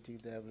 Northwest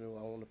 18th Avenue.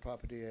 I own the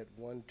property at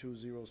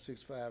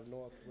 12065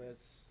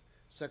 Northwest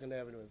 2nd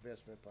Avenue,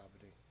 investment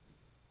property.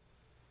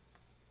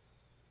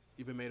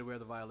 You've been made aware of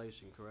the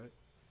violation, correct?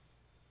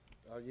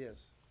 Yes.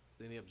 Is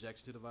there any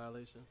objection to the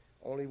violation?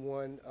 Only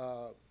one,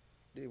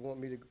 they want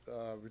me to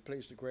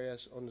replace the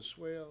grass on the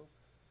swell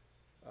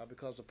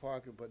because of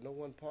parking, but no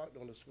one parked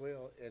on the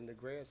swell, and the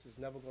grass is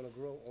never gonna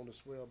grow on the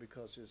swell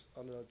because it's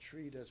under a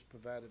tree that's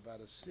provided by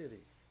the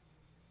city.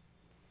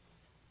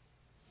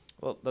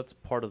 Well, that's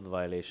part of the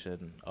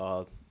violation.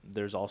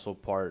 There's also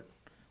part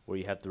where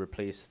you have to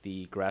replace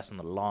the grass on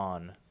the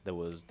lawn that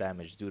was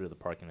damaged due to the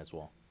parking as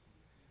well.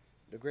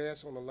 The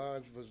grass on the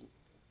lawns was,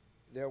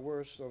 there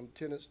were some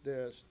tenants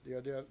there,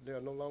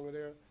 they're no longer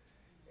there,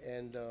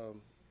 and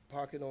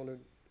parking on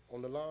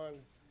the lawn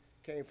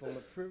came from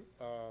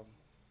a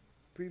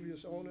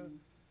previous owner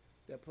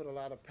that put a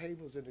lot of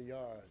pavers in the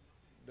yard.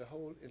 The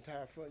whole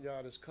entire front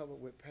yard is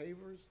covered with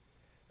pavers.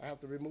 I have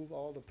to remove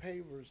all the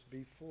pavers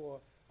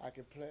before I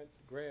can plant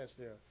grass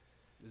there.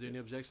 Is there any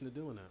objection to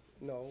doing that?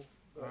 No.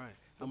 All right.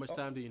 How much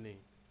time do you need?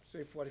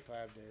 Say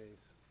 45 days.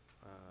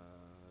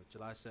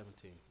 July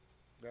 17th.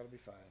 That'll be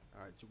fine.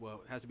 All right.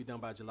 Well, it has to be done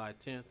by July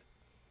 10th.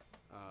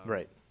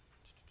 Right.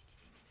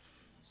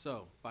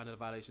 So, finding the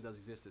violation does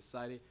exist as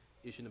cited.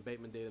 Issue an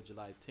abatement date of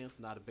July 10th.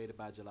 Not abated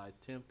by July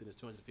 10th, then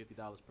it's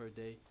 $250 per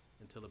day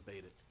until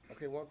abated.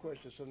 Okay, one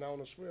question. So now in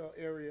the swell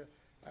area,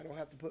 I don't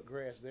have to put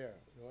grass there,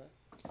 do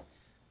I?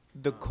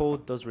 The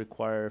code does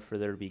require for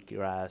there to be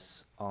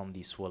grass on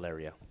the swell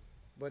area.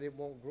 But it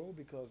won't grow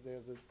because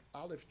there's an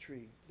olive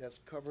tree that's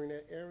covering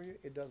that area.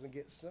 It doesn't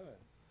get sun.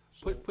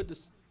 So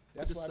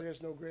that's why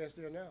there's no grass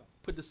there now.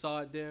 Put the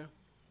sod there,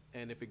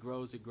 and if it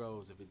grows, it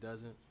grows. If it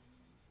doesn't,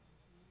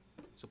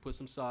 so put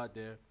some sod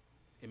there.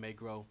 It may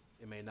grow,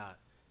 it may not.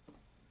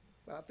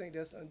 But I think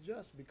that's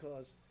unjust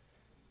because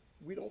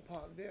we don't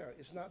park there.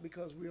 It's not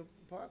because we're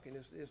parking.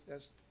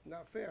 That's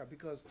not fair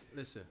because.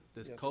 Listen,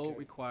 this Yes, code okay.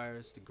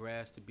 requires the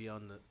grass to be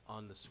on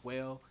the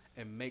swell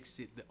and makes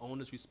it the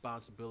owner's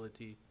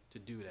responsibility to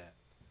do that.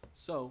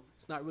 So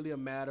it's not really a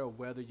matter of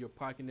whether you're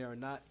parking there or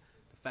not.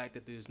 The fact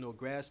that there's no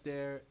grass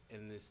there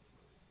and it's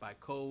by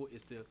code,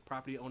 it's the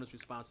property owner's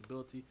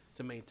responsibility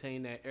to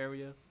maintain that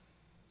area.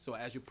 So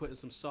as you're putting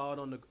some sod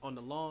on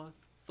the lawn,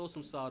 throw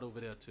some sod over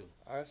there too.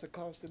 It's a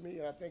cost to me,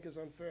 and I think it's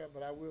unfair,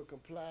 but I will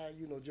comply,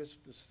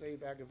 just to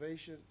save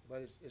aggravation,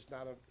 but it's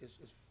not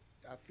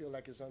I feel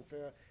like it's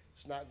unfair.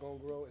 It's not gonna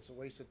grow, it's a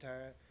waste of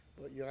time,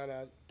 but Your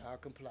Honor, I'll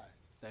comply.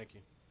 Thank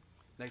you.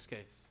 Next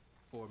case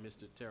for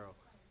Mr. Terrell.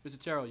 Mr.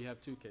 Terrell, you have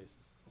two cases.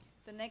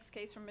 The next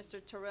case from Mr.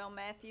 Terrell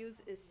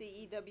Matthews is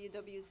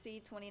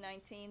CEWWC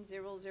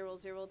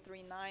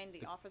 2019-00039.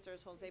 The officer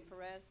is Jose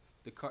Perez.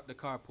 The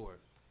carport.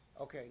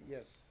 Okay,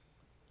 yes,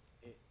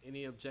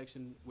 Any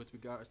objection with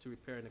regards to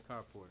repairing the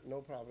carport?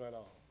 no problem at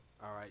all.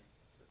 All right.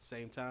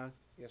 Same time?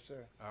 Yes,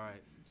 sir. All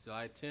right.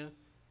 July 10th,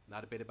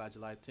 not abated by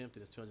July 10th,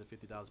 and it's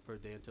 $250 per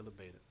day until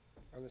abated.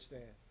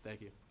 Understand.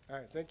 Thank you. All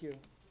right, thank you.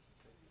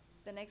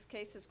 The next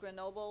case is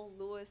Grenoble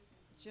Lewis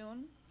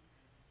June.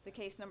 The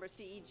case number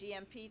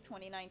CEGMP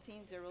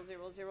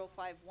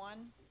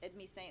 2019-00051.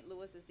 Edme St.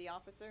 Louis is the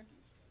officer.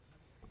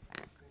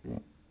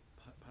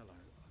 Pilar,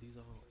 are these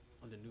all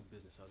under new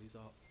business? Are these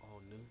all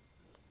new?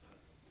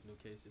 New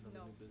cases under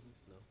No. new business?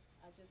 No.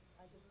 I just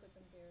put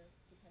them there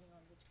depending on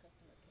which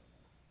customer came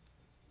in.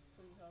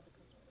 So these are all the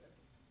customers that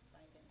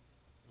signed in.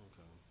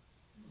 Okay.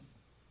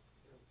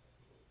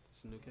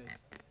 It's a new case?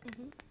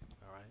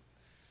 All right.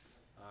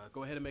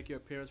 Go ahead and make your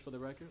appearance for the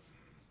record.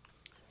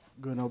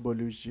 Grenoble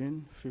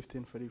Eugene,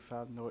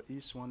 1545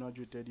 Northeast,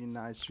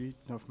 139th Street,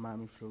 North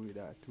Miami,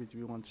 Florida,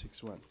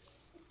 33161.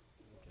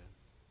 Okay.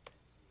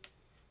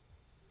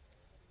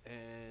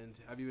 And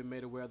have you been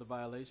made aware of the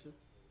violation?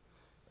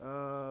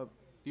 Uh,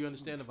 Do you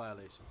understand the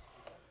violation?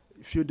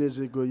 a few days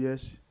ago,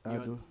 yes, I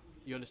do.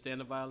 You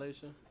understand the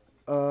violation?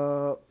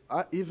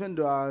 Even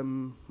though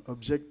I'm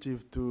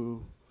objective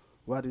to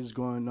what is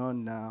going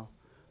on now,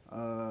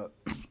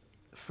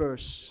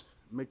 first,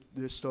 make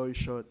the story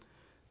short,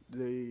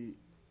 the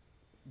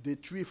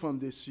tree from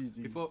the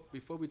city.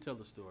 Before we tell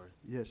the story,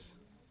 Yes,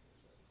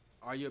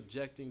 are you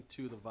objecting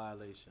to the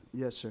violation?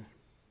 yes, sir.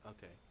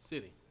 Okay.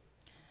 City.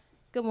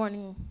 Good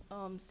morning.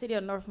 City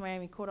of North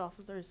Miami Code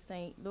Officer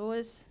St.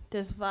 Louis.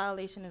 This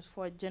violation is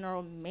for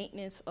general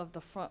maintenance of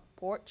the front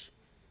porch.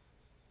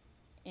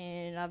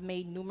 And I've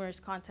made numerous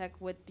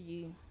contact with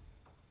the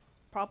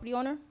property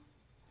owner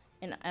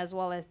and as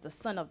well as the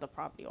son of the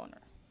property owner.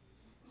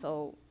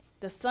 So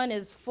the son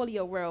is fully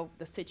aware of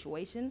the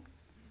situation.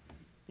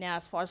 Now,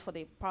 as far as for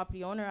the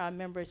property owner, I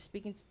remember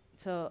speaking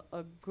to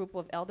a group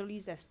of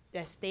elderlies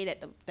that stayed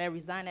that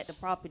reside at the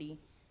property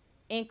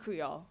in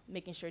Creole,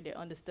 making sure they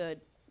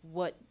understood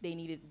what they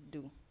needed to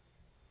do.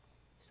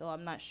 So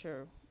I'm not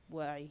sure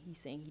why he's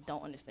saying he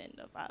don't understand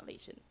the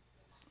violation,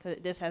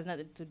 because this has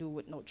nothing to do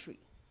with no tree.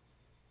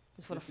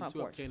 It's for the This front is to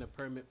porch. obtain a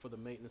permit for the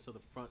maintenance of the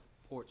front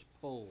porch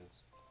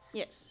poles.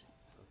 Yes.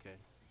 Okay.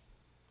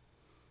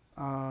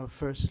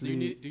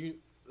 Firstly,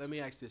 Let me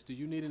ask this. Do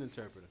you need an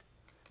interpreter?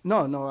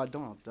 no, I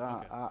don't.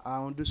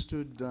 I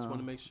understood. Just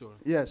wanna make sure.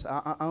 Yes,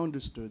 I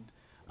understood.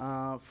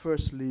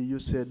 Firstly, you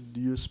said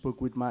you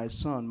spoke with my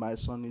son. My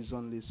son is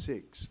only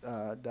 6.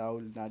 That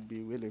will not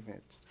be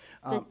relevant.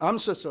 I'm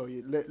so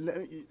sorry.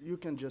 You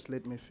can just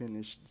let me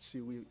finish.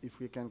 See if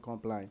we can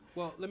comply.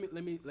 Well, let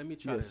me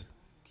try Yes. to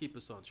keep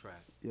us on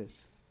track.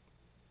 Yes.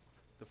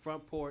 The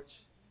front porch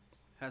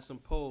has some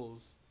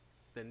poles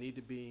that need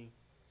to be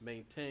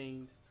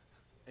maintained,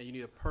 and you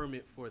need a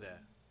permit for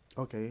that.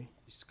 Okay.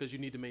 Because you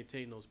need to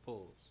maintain those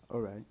poles. All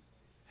right.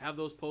 Have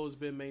those poles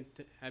been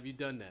maintained? Have you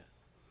done that?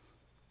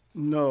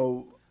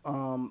 No.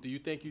 Do you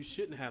think you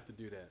shouldn't have to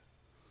do that?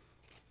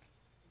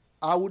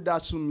 I would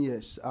assume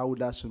yes. I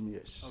would assume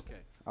yes. Okay.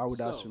 I would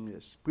So- assume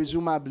yes.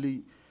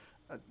 Presumably,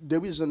 the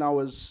reason I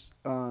was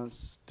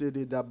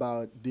stated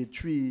about the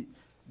tree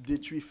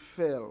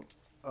fell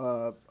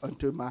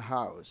onto my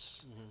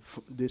house,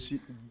 the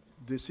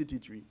city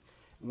tree.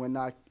 When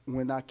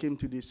I came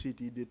to the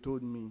city, they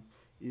told me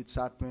it's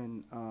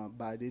happened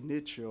by the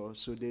nature,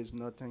 so there's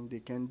nothing they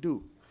can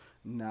do.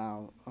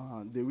 Now,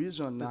 the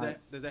reason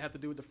Does that have to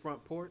do with the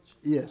front porch?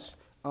 yes,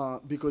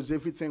 because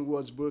everything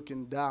was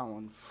broken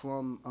down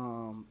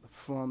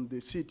from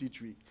the city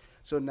tree.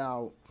 So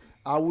now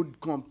I would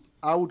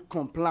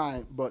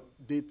comply, but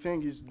the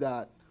thing is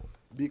that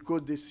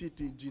because the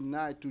city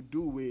denied to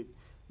do it,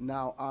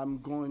 now I'm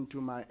going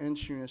to my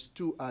insurance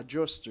to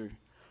adjuster.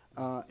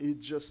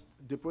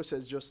 The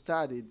process just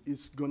started.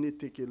 It's gonna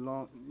take a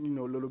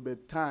little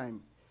bit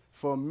time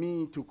for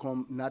me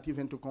to not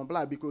even to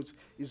comply, because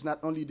it's not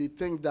only the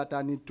thing that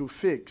I need to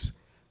fix.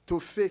 To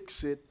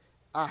fix it,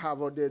 I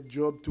have other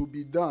job to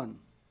be done.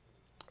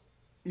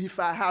 If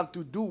I have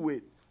to do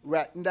it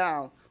right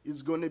now,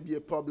 it's going to be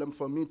a problem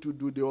for me to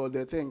do the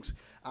other things.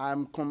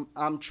 I'm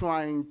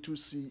trying to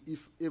see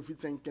if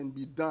everything can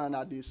be done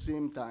at the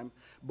same time,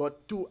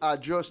 but to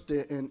adjust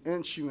it and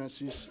insurance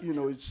is,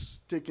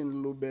 it's taking a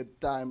little bit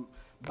time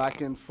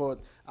back and forth.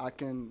 I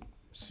can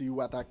see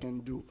what I can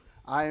do.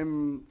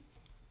 I'm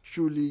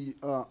truly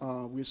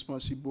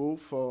responsible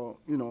for,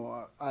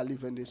 I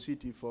live in the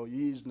city for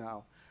years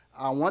now.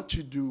 I want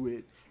to do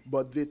it,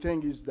 but the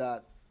thing is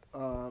that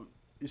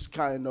it's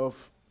kind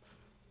of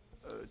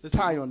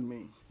tie on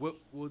me.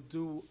 We'll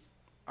do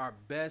our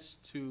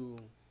best to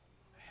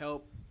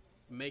help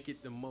make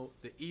it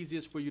the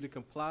easiest for you to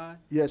comply.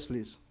 Yes,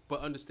 please.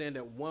 But understand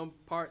that one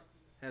part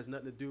has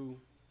nothing to do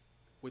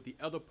with the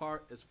other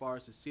part as far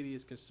as the city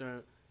is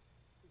concerned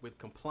with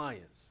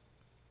compliance.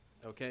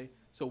 Okay?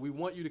 So we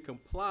want you to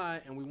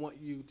comply, and we want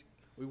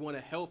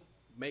to help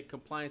make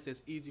compliance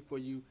as easy for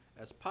you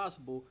as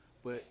possible,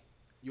 but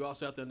you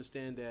also have to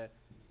understand that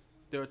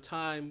there are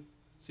time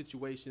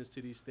situations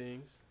to these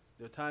things.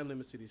 There are time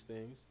limits to these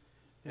things,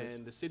 Yes.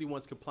 and the city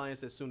wants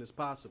compliance as soon as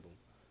possible.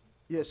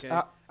 Yes, Okay?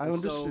 I And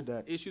understood so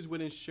that. Issues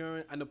with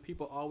insurance, I know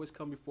people always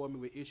come before me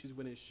with issues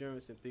with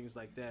insurance and things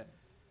like that.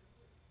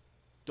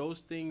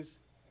 Those things,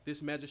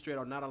 this magistrate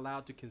are not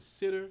allowed to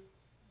consider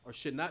or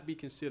should not be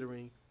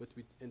considering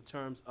in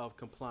terms of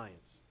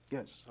compliance.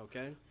 Yes.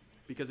 Okay?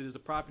 Because it is the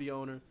property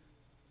owner's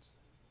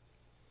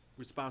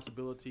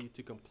responsibility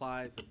to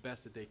comply the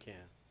best that they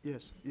can.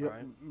 Yes. All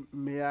right?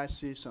 May I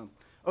say something?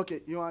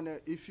 Okay, Your Honor,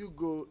 if you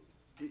go,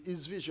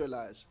 it's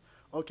visualized.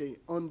 Okay,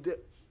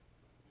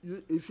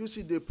 if you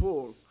see the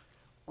pole,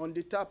 on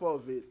the top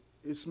of it,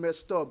 it's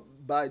messed up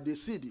by the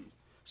city.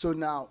 So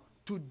now,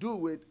 to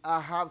do it, I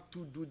have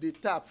to do the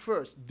top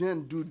first,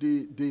 then do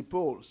the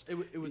poles.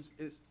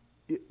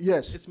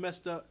 Yes. It's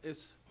messed up.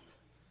 It's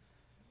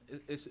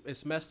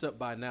messed up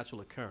by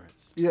natural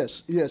occurrence.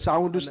 Yes, I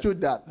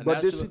understood that,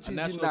 but the city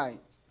denied.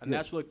 A Yes.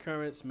 natural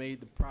occurrence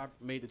made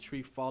the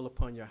tree fall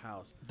upon your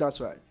house. That's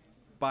right.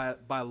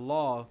 By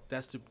law,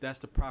 that's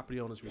the property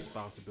owner's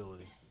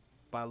responsibility.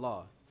 By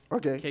law.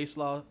 Okay. Case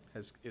law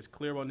is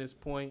clear on this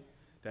point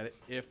that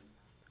if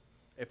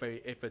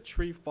a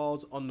tree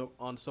falls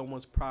on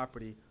someone's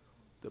property,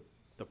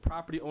 the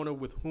property owner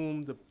with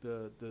whom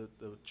the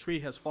tree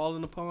has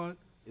fallen upon,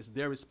 it's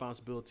their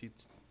responsibility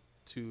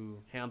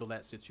to handle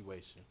that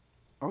situation.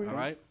 Okay. All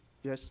right?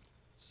 Yes.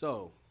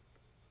 So,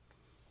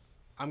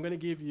 I'm going to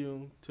give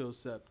you till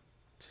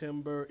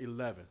September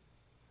 11th.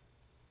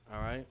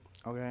 All right?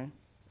 Okay.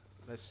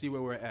 Let's see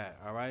where we're at.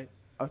 All right?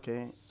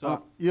 Okay.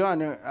 So, Your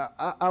Honor,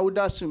 I would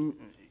assume,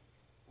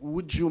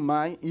 would you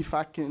mind if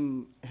I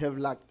can have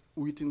like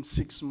within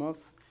 6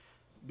 months?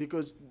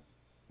 Because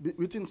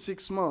within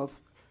 6 months,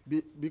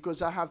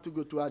 because I have to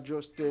go to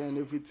adjuster and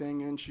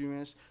everything,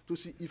 insurance, to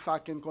see if I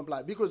can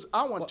comply. Because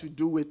I want to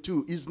do it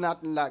too. It's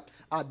not like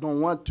I don't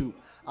want to.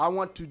 I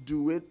want to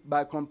do it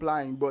by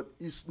complying, but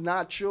it's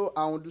not sure.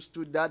 I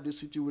understood that the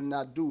city will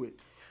not do it.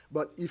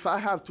 But if I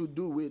have to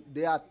do it,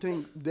 there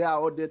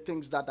are other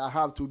things that I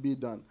have to be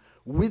done.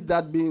 With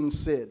that being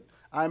said,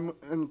 I'm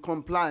in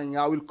complying,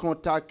 I will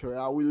contact her.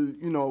 I will,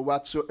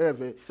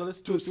 whatsoever. So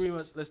let's to do s- 3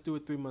 months. Let's do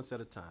it 3 months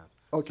at a time.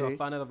 So Okay. if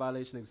find out a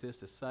violation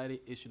exists, it's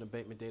cited, issued an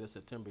abatement date of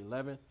September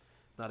 11th,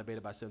 not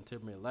abated by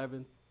September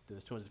 11th, then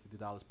it's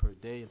 $250 per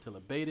day until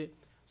abated.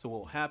 So what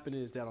will happen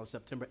is that on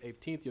September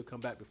 18th, you'll come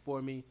back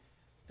before me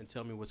and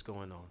tell me what's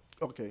going on.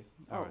 Okay.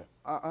 All Oh, right.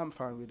 I'm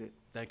fine with it.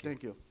 Thank you.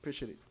 Thank you.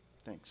 Appreciate it.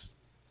 Thanks.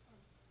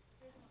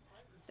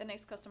 The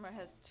next customer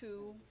has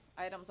 2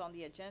 items on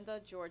the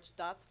agenda. George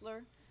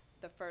Dotzler.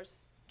 The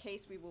first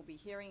case we will be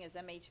hearing is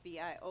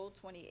MHVIO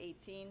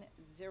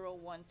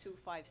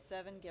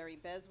 2018-01257. Gary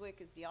Beswick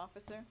is the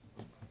officer.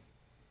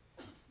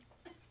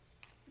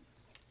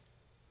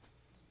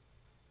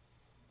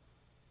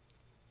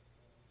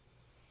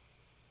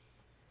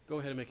 Go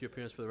ahead and make your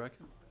appearance for the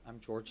record. I'm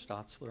George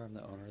Stotzler. I'm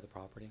the owner of the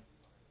property.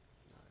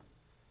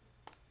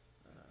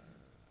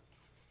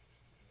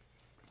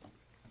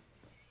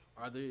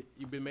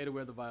 You've been made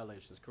aware of the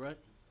violations, correct?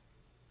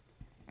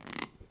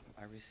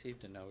 I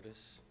received a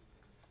notice.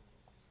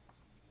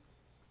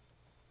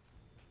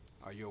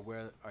 Are you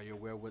aware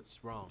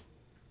what's wrong?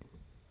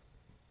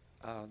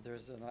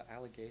 There's an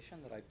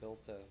allegation that I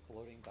built a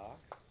floating dock,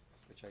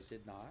 which I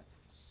did not.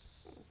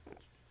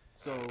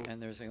 So.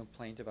 And there's a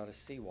complaint about a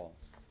seawall.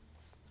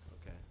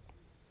 Okay.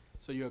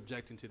 So you're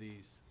objecting to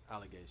these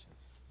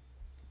allegations?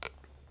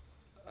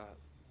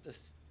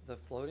 The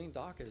floating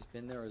dock has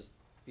been there as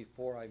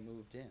before I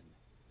moved in.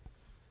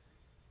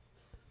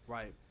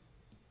 Right.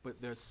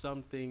 But there's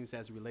some things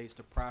as it relates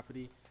to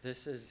property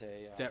This is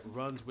a that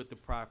runs with the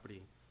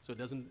property. So it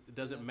doesn't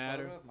there's a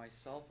matter. photo of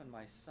myself and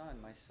my son.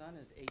 My son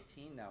is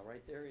 18 now.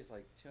 Right there, he's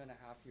like 2.5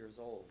 years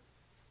old,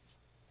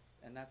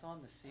 and that's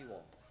on the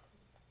seawall.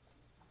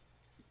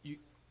 You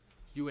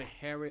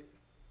inherit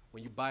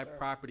when you buy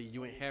property.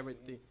 You inherit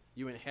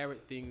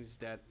things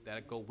that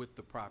go with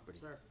the property.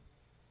 Sir,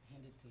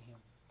 hand it to him.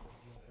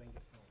 He'll bring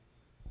it forward.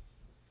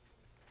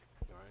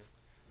 All right.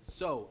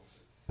 So,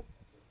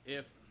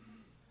 if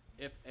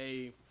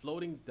a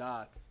floating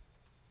dock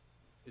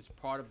is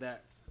part of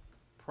that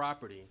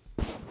property,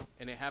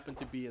 and it happened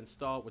to be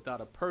installed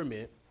without a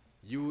permit,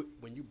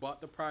 when you bought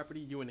the property,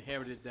 you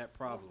inherited that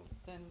problem.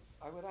 Then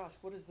I would ask,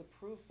 what is the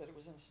proof that it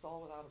was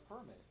installed without a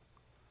permit?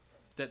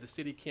 That the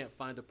city can't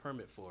find a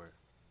permit for it.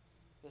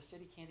 The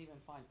city can't even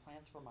find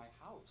plans for my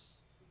house.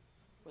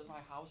 Was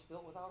my house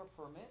built without a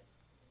permit?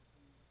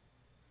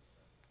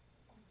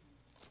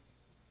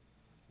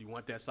 You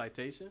want that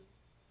citation?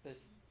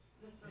 It's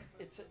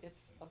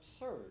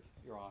absurd,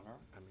 Your Honor.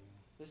 I mean,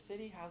 The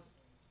city has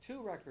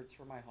 2 records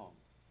for my home,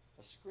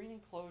 a screen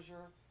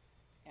enclosure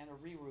and a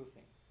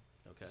re-roofing.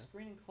 Okay. The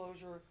screen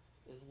enclosure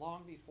is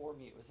long before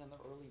me. It was in the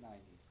early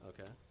 90s.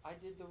 Okay. I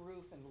did the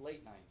roof in the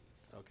late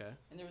 90s. Okay.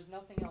 And there was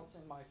nothing else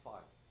in my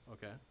file.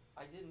 Okay.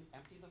 I didn't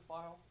empty the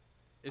file.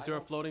 Is I there a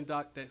don't- floating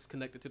dock that's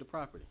connected to the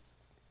property?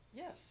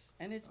 Yes,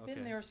 and it's Okay.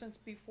 been there since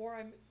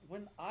before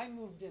when I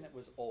moved in, it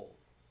was old.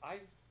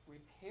 I've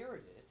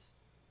repaired it,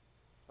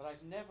 but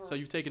I've never. So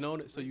you've taken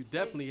so you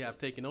definitely replaced have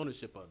taken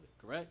ownership of it,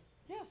 correct?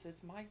 Yes,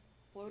 it's my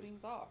floating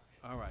dock.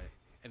 All right.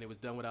 And it was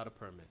done without a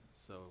permit.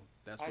 So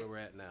that's where we're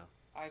at now.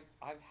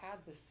 I've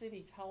had the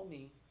city tell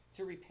me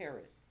to repair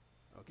it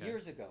Okay.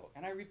 years ago,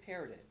 and I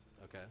repaired it.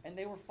 Okay. And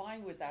they were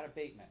fine with that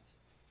abatement.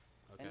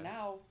 Okay. And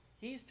now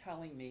he's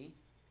telling me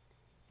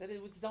that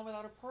it was done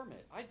without a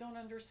permit. I don't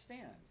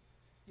understand.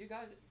 You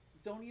guys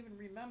don't even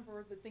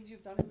remember the things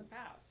you've done in the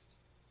past.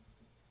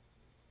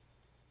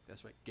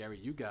 That's right, Gary.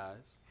 You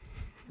guys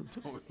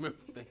don't remember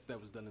things that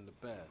was done in the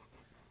past.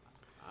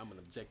 I'm an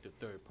objective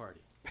third party.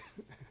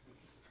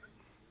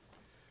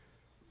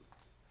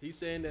 He's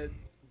saying that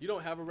you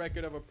don't have a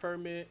record of a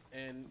permit,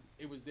 and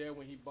it was there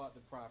when he bought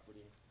the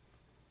property.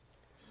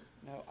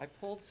 No, I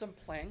pulled some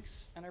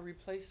planks and I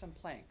replaced some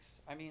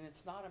planks. I mean,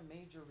 it's not a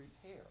major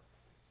repair.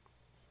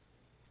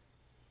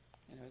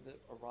 You know,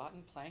 a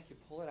rotten plank, you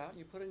pull it out and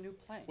you put a new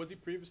plank. Was he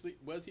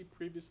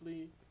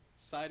previously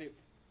cited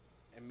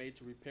and made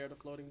to repair the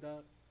floating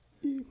dock?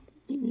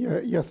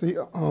 Yes,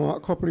 a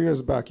couple of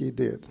years back he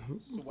did.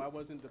 So why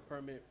wasn't the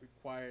permit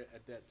required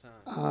at that time?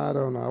 I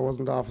don't know. I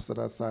wasn't the officer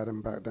that cited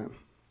him back then.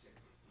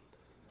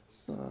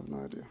 So I have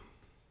no idea.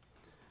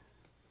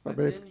 But I've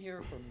been basically,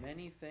 here for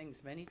many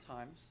things, many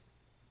times.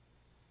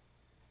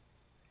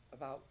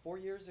 About 4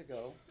 years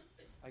ago,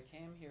 I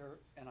came here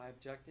and I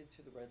objected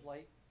to the red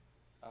light.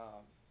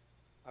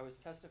 I was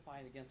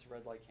testifying against the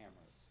red light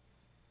cameras.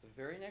 The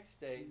very next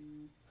day,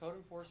 code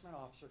enforcement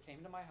officer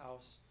came to my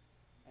house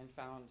and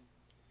found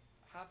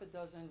half a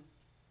dozen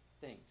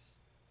things.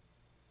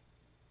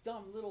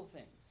 Dumb little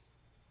things.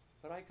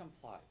 But I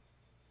complied.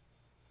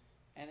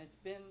 And it's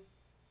been,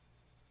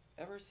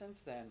 ever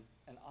since then,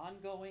 an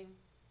ongoing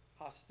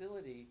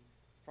hostility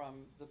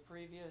from the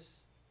previous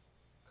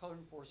code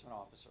enforcement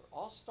officer.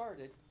 All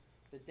started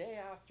the day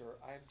after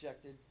I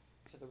objected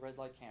to the red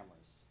light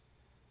cameras.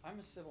 I'm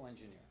a civil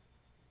engineer.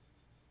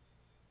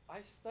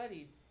 I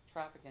studied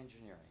traffic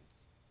engineering.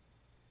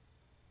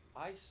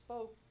 I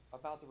spoke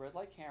about the red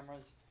light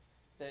cameras,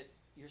 that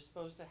you're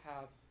supposed to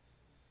have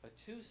a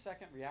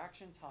 2-second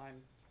reaction time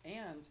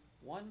and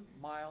 1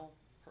 mile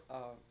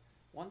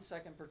 1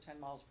 second per 10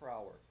 miles per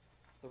hour.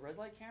 The red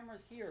light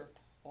cameras here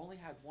only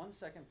had 1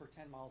 second per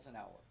 10 miles an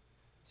hour.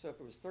 So if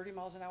it was 30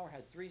 miles an hour, it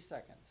had 3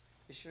 seconds.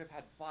 It should have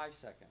had 5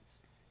 seconds.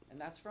 And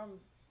that's from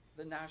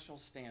the national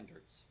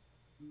standards.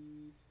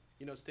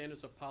 You know,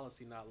 standards are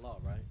policy, not law,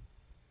 right?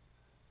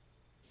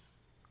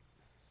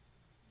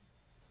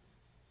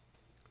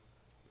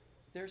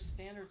 There's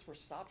standards for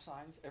stop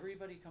signs.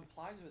 Everybody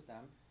complies with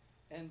them.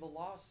 And the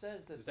law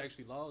says that There's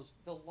actually laws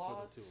the for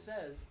law them too.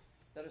 says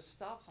that a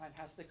stop sign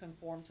has to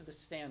conform to the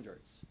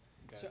standards.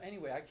 Okay. So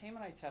anyway, I came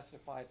and I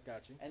testified.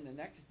 Got you. And the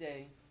next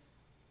day,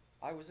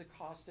 I was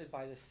accosted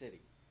by the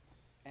city.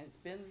 And it's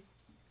been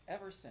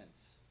ever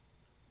since.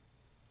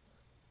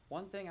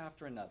 One thing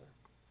after another.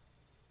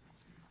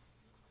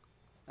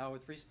 Now,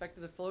 with respect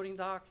to the floating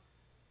dock,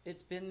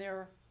 it's been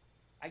there,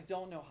 I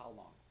don't know how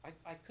long.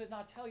 I could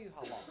not tell you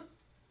how long.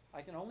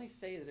 I can only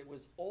say that it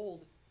was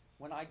old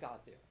when I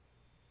got there.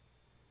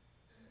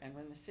 And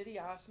when the city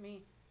asked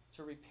me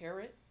to repair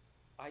it,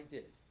 I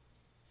did.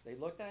 They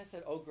looked at it and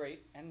said, oh,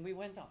 great, and we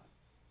went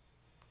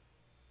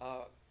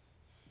on.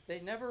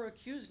 They never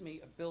accused me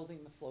of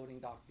building the floating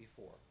dock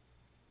before.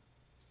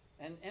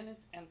 And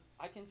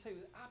I can tell you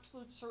with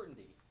absolute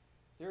certainty,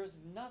 there is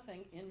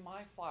nothing in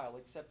my file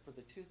except for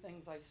the 2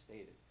 things I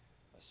stated.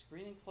 A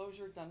screen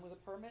enclosure done with a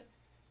permit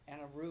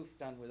and a roof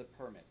done with a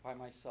permit by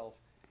myself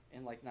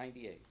in like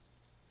 '98.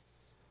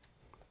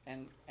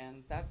 And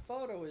that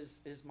photo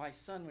is my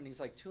son when he's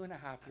like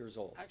 2.5 years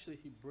old. Actually,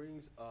 he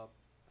brings up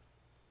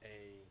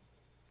a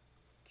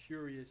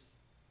curious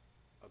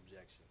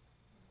objection.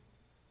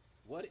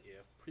 What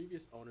if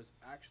previous owners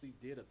actually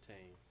did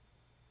obtain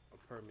a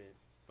permit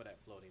for that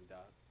floating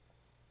dock,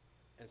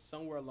 and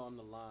somewhere along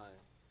the line,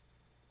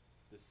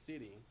 the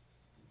city,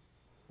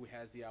 who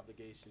has the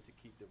obligation to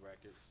keep the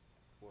records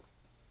for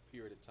a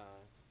period of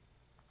time,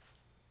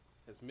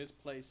 has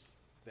misplaced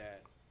the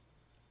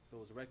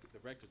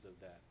records of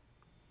that?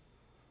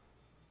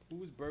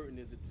 Whose burden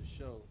is it to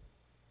show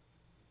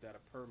that a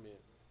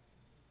permit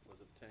was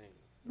obtained?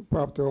 The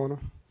property owner.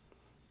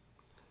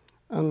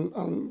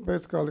 And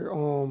basically,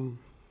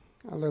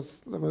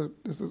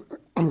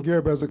 I'm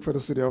Gary Beswick for the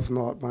City of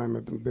North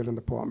Miami Building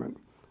Department.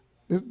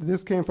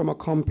 This came from a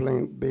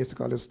complaint,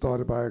 basically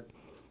started by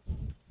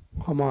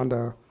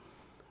Amanda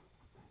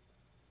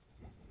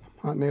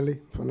Nelly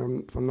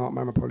from North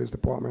Miami Police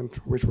Department,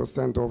 which was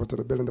sent over to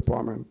the Building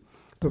Department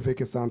to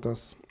Vicky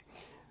Santos,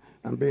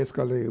 and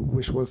basically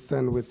which was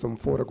sent with some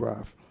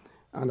photograph.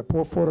 And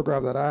the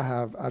photograph that I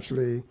have,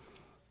 actually,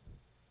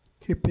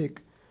 he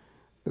picked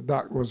the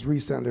dock was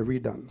recently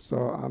redone. So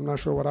I'm not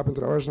sure what happened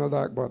to the original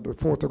dock, but the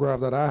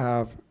photograph that I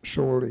have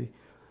surely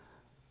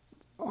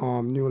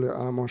newly, and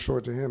I'm gonna show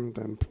it to him,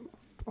 then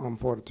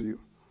forward it to you.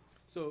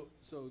 So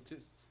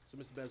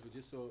Mr. Beswick,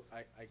 just so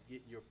I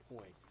get your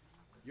point.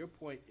 Your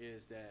point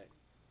is that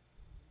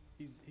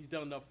he's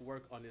done enough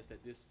work on this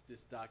that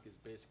this dock is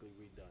basically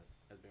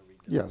has been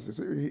redone. Yes,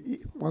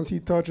 once he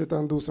touch it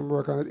and do some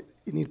work on it,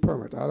 he need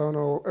permit. I don't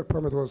know if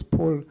permit was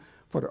pulled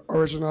for the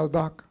original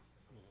dock,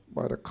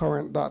 but the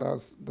current dock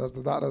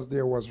that's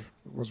there was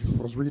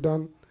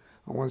redone.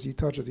 And once he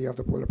touch it, he have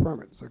to pull a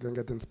permit so he can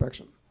get the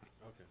inspection.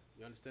 Okay,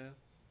 you understand?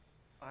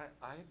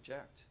 I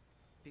object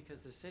because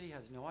the city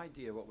has no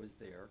idea what was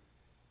there,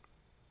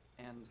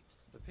 and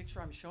the picture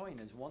I'm showing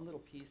is one little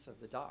piece of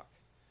the dock.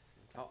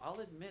 Now, I'll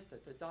admit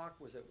that the dock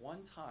was at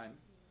one time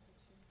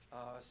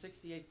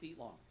 68 feet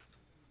long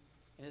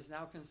and is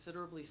now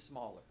considerably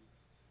smaller.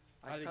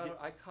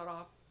 I cut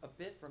off a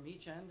bit from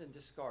each end and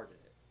discarded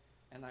it,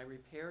 and I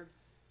repaired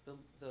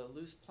the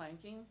loose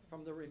planking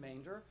from the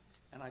remainder,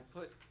 and I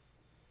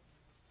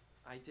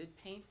did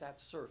paint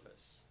that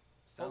surface.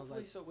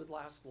 Hopefully so it would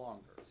last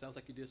longer. Sounds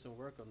like you did some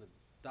work on the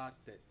dock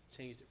that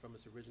changed it from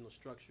its original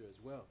structure as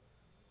well,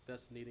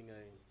 thus needing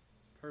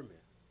a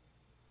permit.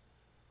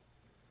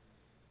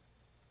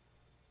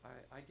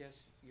 I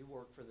guess you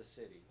work for the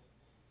city.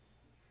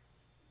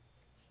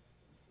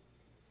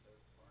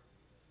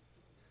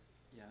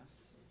 Yes.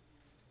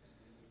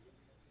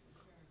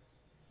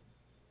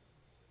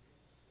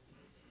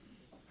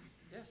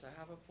 Yes, I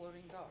have a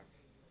floating dock.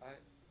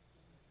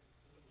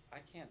 I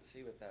can't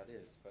see what that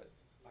is, but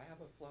I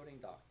have a floating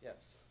dock,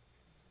 yes.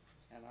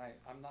 And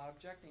I'm not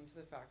objecting to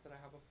the fact that I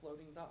have a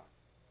floating dock.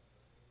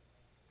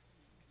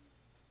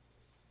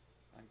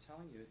 I'm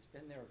telling you, it's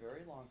been there a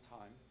very long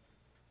time,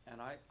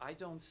 and I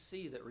don't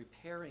see that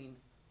repairing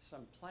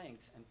some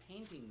planks and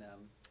painting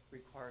them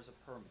requires a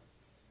permit.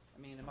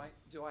 I mean,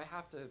 do I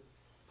have to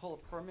pull a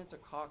permit to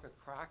caulk a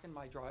crack in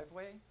my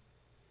driveway?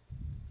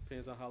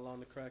 Depends on how long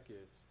the crack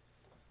is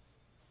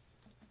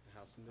and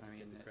how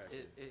significant the crack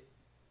is.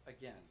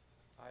 Again,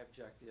 I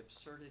object the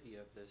absurdity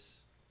of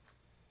this.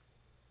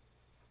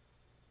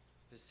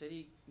 The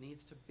city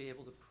needs to be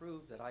able to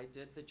prove that I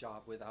did the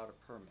job without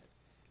a permit,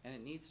 and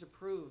it needs to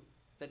prove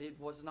that it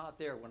was not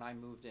there when I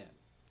moved in.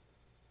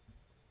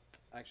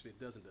 Actually, it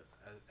doesn't.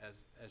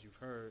 As you've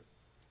heard,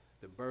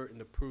 the burden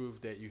to prove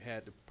that you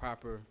had the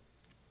proper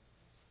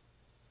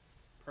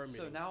permit.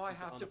 So now I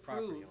have to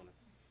prove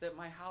that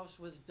my house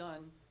was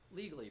done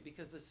legally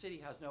because the city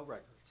has no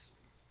records.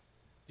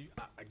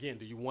 Again,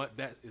 do you want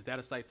that? Is that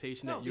a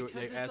citation No, that you're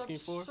because asking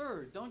it's for?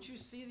 absurd. Don't you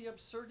see the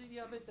absurdity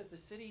of it, that the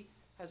city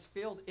has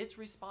failed its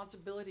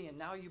responsibility and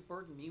now you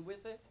burden me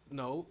with it?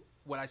 No.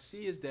 What I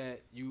see is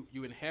that you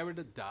inherited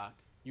a dock.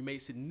 You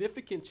made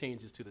significant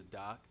changes to the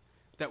dock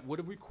that would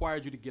have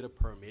required you to get a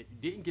permit. You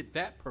didn't get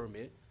that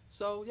permit.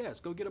 So, yes,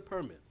 go get a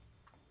permit.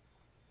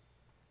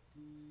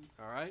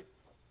 All right?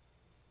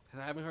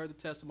 I haven't heard the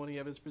testimony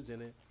evidence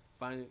presented,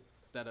 finding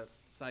that a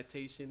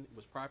citation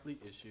was properly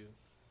issued.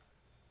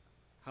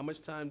 How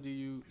much time do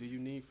you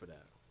need for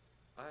that?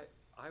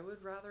 I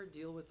would rather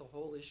deal with the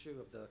whole issue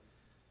of the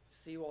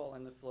seawall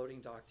and the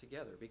floating dock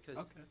together, because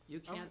Okay. you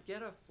can't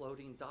get a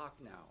floating dock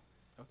now.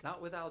 Okay.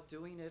 Not without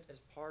doing it as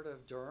part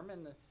of Durham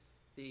and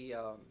the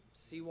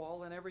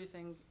seawall and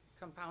everything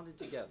compounded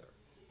together.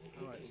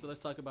 All right, so let's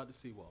talk about the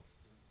seawall.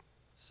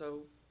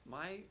 So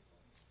my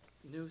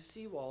new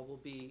seawall will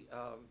be,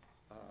 I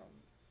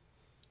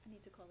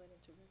need to call that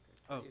into record.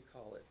 what Oh. do you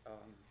call it?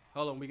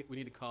 Hold on, we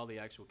need to call the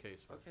actual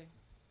case first. Okay.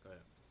 Go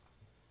ahead.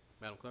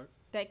 Madam Clerk?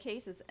 That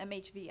case is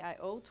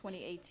MHVIO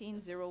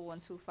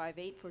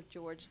 2018-01258 for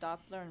George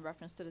Dotzler in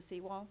reference to the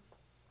seawall.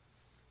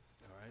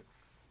 All right.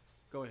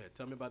 Go ahead,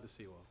 tell me about the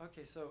seawall.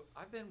 Okay, so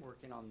I've been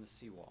working on the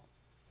seawall.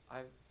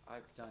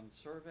 I've done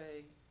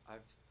survey,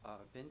 I've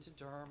been to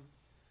Durham,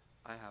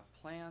 I have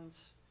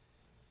plans,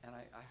 and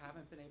I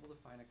haven't been able to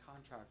find a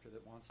contractor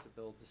that wants to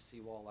build the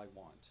seawall I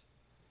want.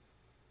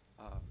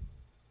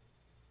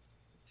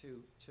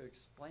 To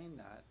explain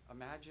that,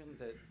 imagine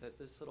that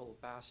this little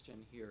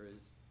bastion here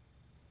is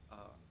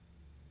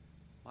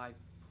my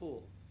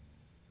pool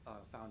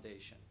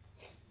foundation.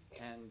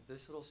 And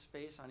this little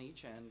space on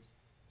each end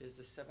is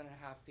the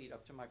 7.5 feet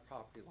up to my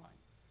property line.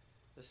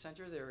 The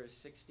center there is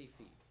 60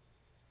 feet.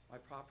 My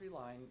property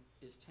line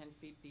is 10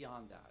 feet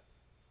beyond that.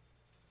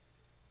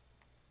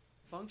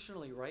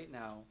 Functionally, right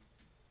now,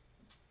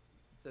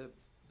 the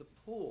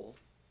pool's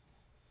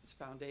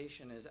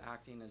foundation is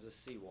acting as a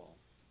seawall.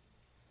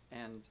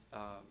 And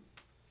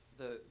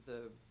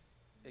the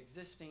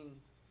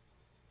existing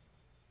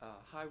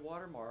high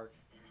water mark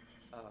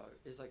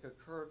is like a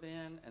curve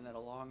in, and then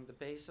along the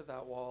base of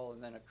that wall,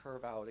 and then a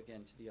curve out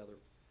again to the other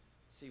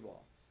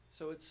seawall.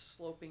 So it's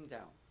sloping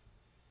down.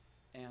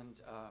 And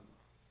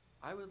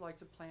I would like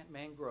to plant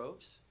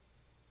mangroves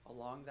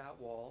along that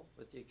wall,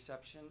 with the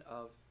exception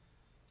of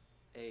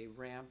a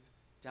ramp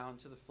down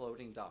to the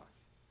floating dock.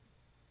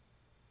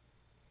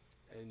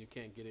 And you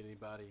can't get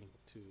anybody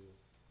to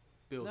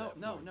build that for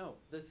you? No.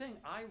 The thing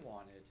I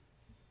wanted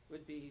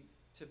would be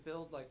to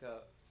build like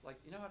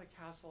you know how the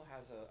castle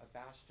has a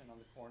bastion on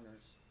the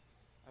corners?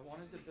 I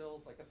wanted to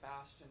build like a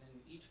bastion in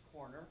each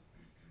corner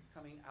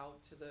coming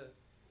out to the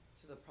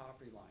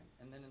property line.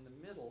 And then in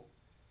the middle,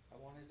 I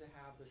wanted to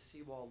have the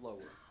seawall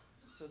lower.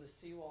 So the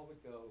seawall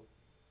would go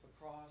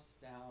across,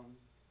 down,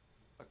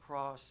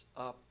 across,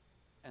 up,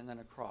 and then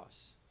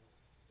across.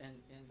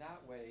 And in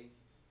that way,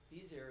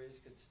 these areas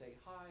could stay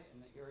high,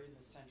 and the area in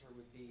the center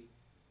would be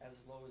as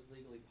low as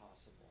legally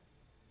possible.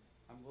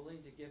 I'm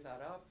willing to give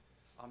that up.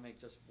 I'll make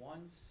just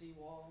one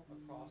seawall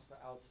across the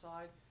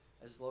outside,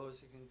 as low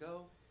as it can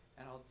go,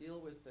 and I'll deal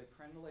with the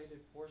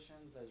crenulated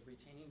portions as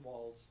retaining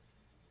walls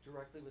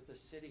directly with the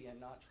city and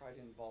not try to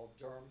involve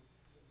Durham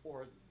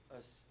or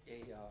a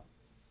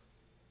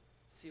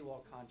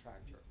seawall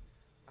contractor.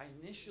 I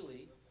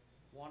initially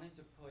wanted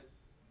to put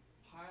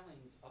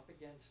pilings up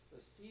against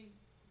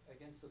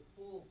the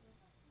pool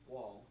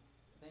wall,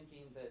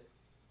 thinking that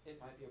it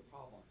might be a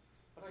problem.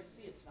 But I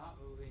see it's not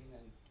moving,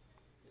 and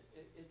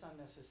it's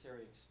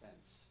unnecessary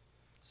expense.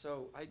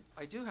 So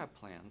I do have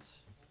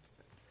plans.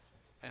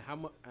 And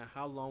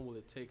how long will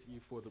it take you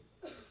for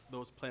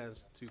those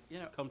plans to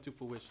come to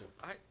fruition?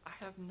 I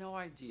have no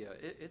idea.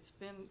 It's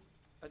been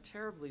a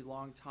terribly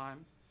long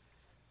time,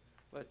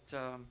 but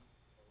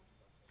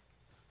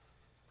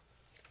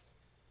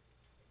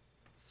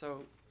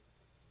so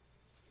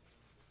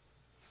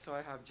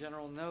I have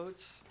general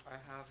notes, I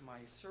have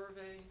my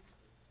survey,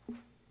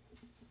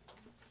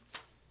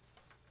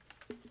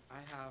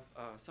 I have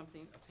a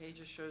page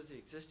that shows the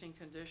existing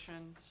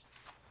conditions.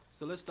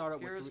 So let's start out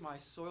with Here's my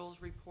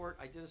soils report.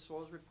 I did a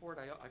soils report.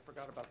 I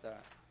forgot about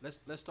that.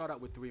 Let's start out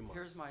with 3 months.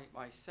 Here's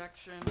my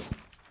section.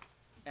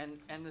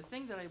 And the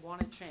thing that I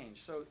want to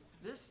change, so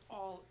this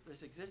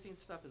existing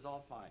stuff is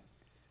all fine.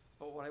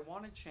 But what I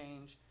want to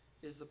change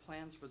is the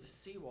plans for the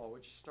seawall,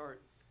 which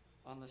start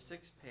on the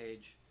 6th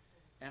page.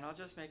 And I'll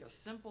just make a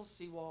simple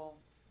seawall,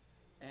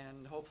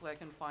 and hopefully I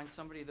can find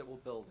somebody that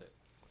will build it.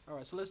 All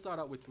right, so let's start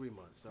out with 3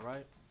 months, all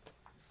right?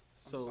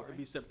 So sorry? it'd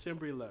be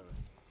September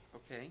 11th.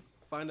 Okay?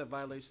 Find that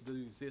violations do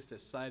exist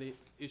as cited,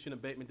 issue an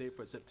abatement date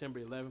for September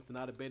 11th,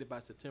 not abated by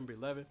September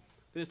 11th,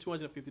 then it's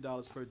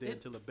 $250 per day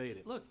until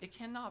abated. Look, it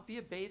cannot be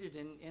abated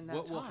in that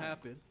What time.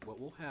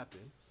 will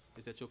happen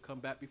is that you'll come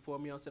back before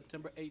me on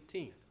September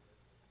 18th,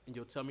 and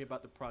you'll tell me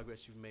about the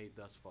progress you've made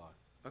thus far.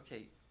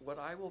 Okay, what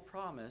I will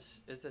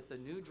promise is that the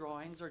new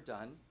drawings are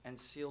done and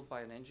sealed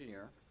by an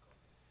engineer.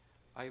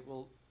 I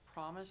will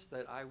promise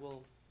that I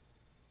will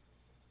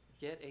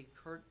get a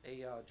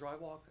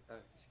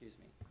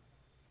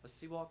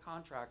seawall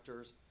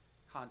contractor's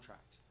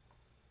contract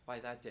by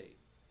that date.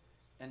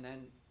 And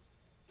then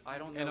I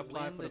don't And know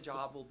apply when for the the flo-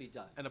 job will be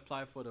done. And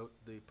apply for the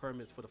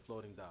permits for the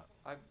floating dock.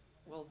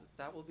 Well,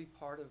 that will be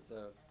part of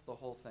the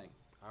whole thing.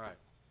 All right.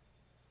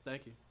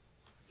 Thank you.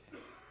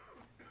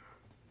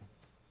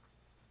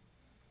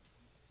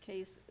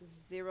 Case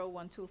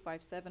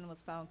 01257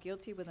 was found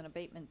guilty with an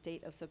abatement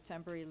date of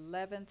September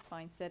 11th,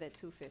 fine set at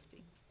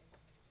 $250.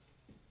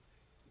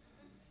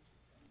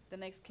 The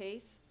next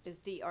case is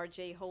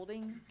DRJ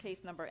Holding,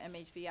 case number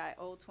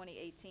MHVIO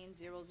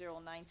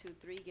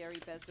 2018-00923. Gary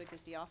Beswick is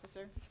the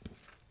officer.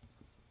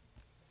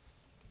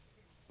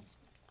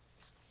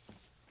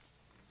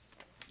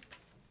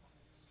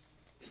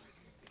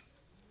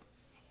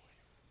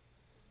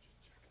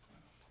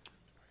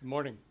 Good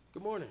morning.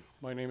 Good morning.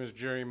 My name is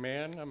Jerry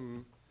Mann.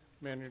 I'm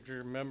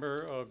manager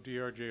member of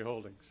DRJ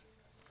Holdings.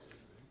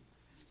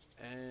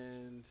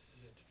 And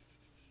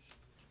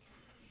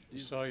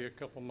Saw you a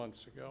couple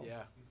months ago. yeah, I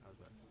was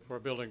about to say. For a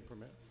building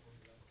permit.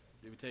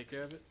 Did we take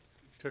care of it?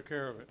 Took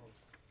care of it.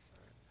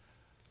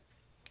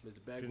 Mr.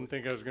 Bagwood? Didn't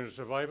think I was gonna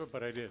survive it,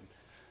 but I did.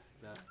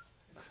 Nah.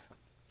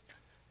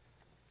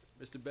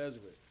 Mr.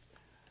 Beswick,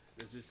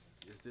 is this?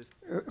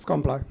 It's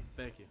comply.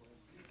 Thank you.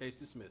 Case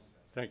dismissed.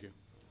 Thank you.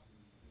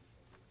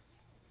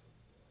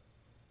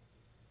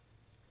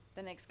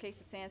 The next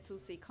case is Sans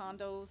Souci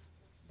Condos.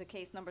 The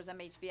case number is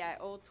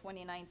MHVIO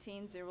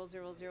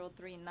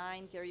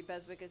 2019-00039. Gary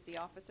Beswick is the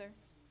officer.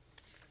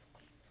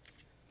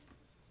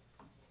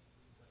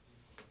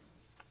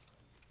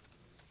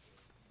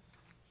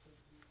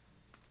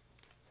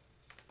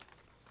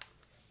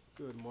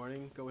 Good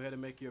morning. Go ahead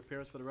and make your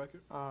appearance for the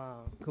record.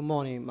 Good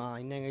morning.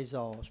 My name is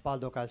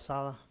Osvaldo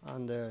Calzada.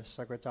 I'm the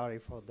secretary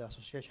for the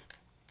association.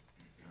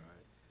 All right.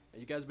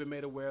 And you guys have been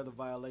made aware of the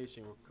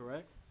violation,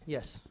 correct?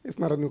 Yes. It's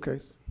not a new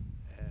case.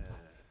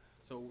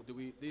 So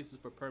this is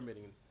for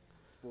permitting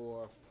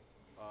for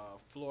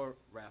floor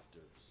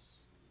rafters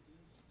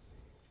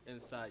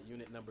inside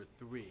unit number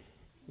 3.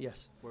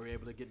 Yes. Were we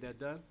able to get that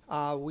done?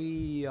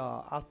 We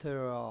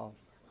after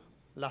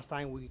last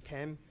time we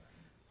came,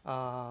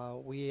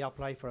 we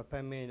applied for a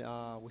permit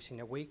within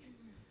a week.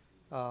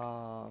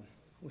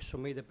 We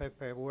submit the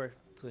paperwork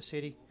to the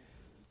city.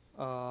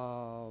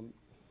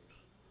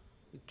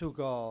 It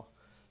took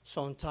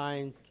some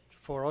time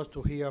for us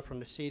to hear from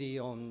the city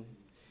on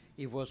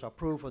if it was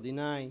approved or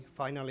denied.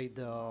 Finally,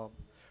 the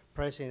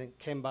president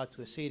came back to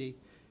the city,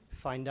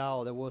 find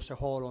out there was a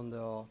hold on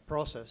the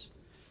process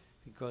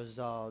because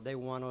they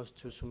want us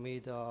to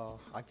submit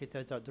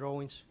architectural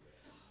drawings.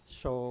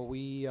 So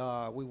we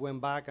went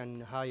back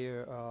and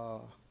hired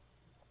an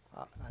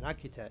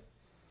architect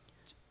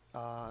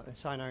and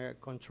signed a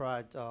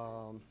contract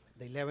the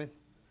 11th.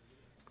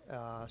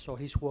 So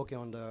he's working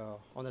on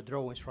the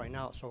drawings right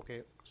now, so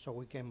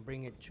we can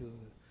bring it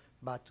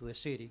back to the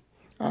city.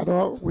 We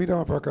don't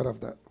have a record of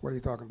that. What are you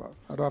talking about?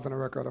 I don't have any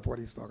record of what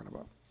he's talking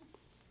about.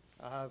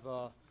 I have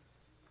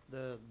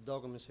the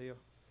documents here.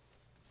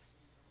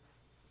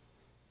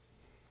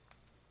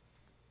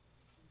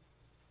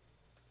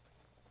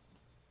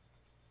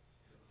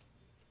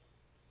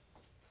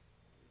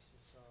 This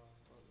is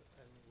where the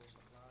permit was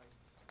applied,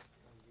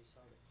 and these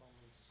are the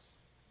comments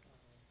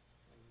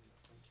when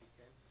she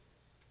came,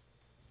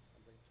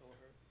 and they told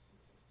her.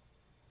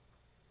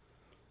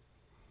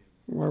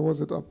 Why was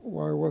it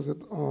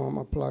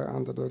applied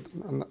under the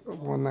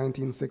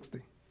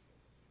 1960?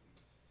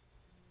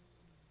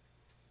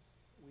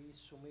 We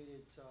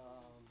submitted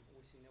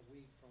within a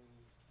week from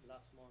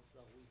last month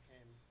that we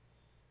came,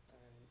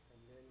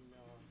 and then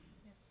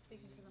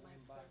Speaking to the mic,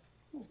 went back.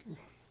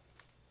 Okay.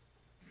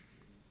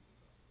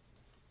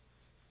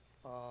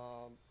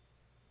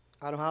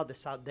 I don't have the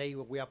exact day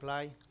we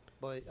applied,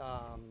 but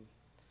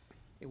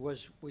it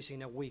was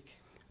within a week.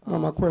 No,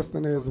 my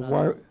question is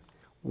why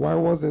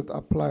was it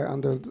applied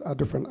under a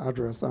different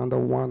address under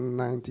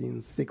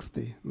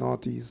 1960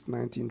 Northeast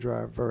 19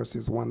 Drive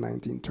versus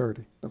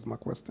 1930? That's my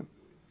question.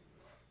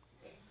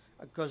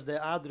 Because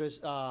the address,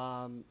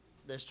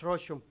 the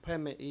structure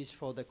permit is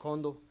for the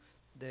condo.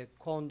 The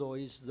condo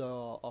is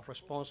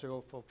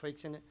responsible for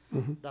fixing it.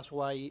 Mhm. That's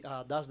why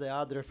that's the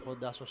address for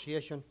the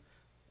association.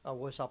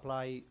 Was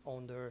applied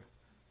under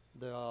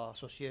the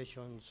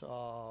association's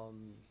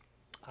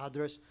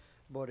address,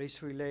 but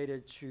it's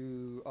related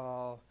to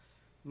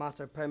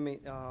master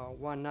permit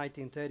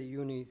 1930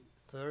 Unit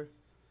 3rd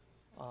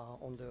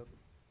on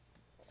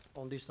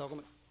this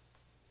document.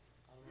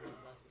 I don't know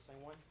if that's the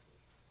same one.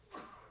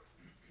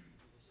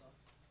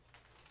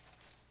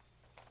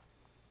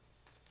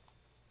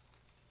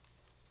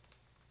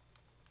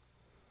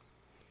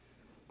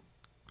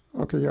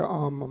 Okay, yeah,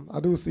 I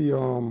do see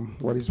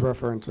what he's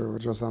referring to,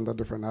 just under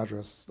different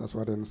address. That's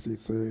why I didn't see it.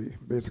 So you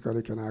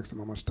basically can ask him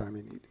how much time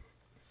he need.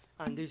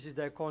 And this is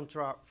the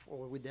contract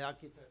with the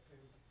architect.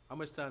 How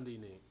much time do you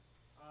need?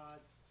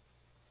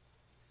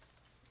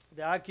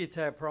 The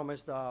architect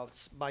promised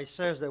by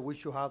Thursday we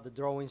should have the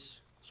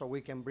drawings so we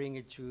can bring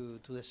it to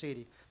the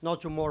city. Not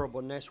tomorrow,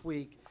 but next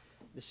week,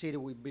 the city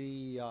will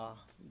be,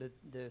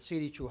 the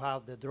city should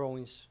have the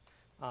drawings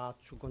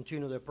to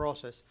continue the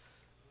process.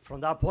 From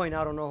that point,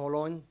 I don't know how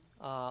long.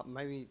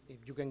 Maybe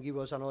if you can give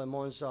us another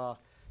month to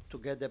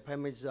get the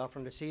permits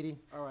from the city.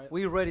 All right.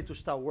 We're ready to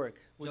start work.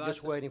 We're July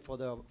just se- waiting for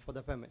the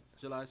permit.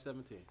 July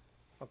 17th.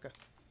 Okay.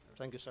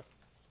 Thank you, sir.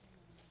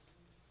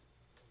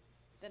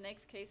 The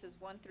next case is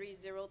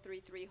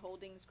 13033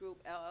 Holdings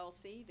Group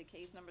LLC. The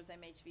case number is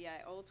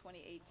MHVIO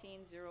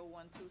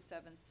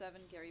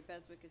 2018-01277. Gary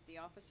Beswick is the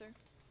officer.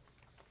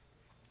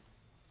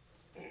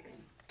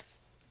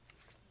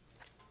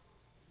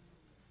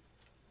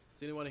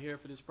 Is anyone here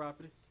for this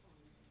property?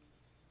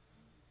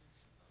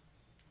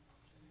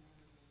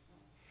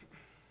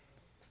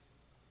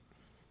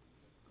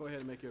 Go ahead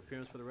and make your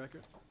appearance for the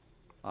record.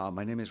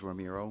 My name is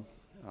Ramiro.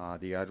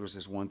 The address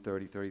is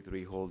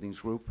 13033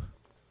 Holdings Group.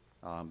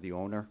 The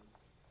owner.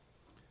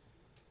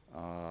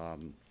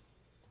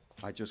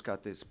 I just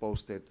got this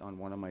posted on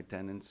one of my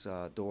tenants'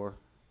 door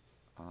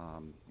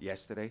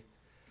yesterday.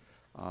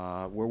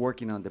 We're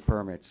working on the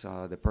permits.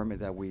 The permit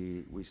that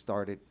we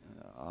started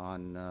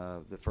on,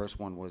 the first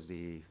one was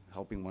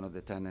helping one of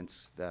the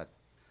tenants that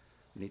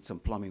needs some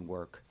plumbing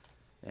work,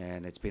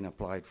 and it's been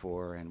applied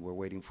for, and we're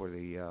waiting for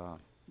the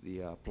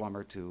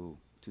plumber to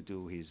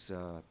do his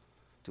to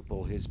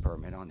pull his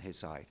permit on his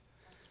side.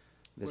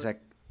 The Were- sec.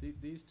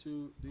 These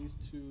two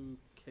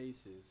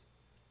cases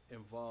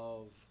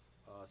involve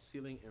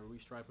sealing and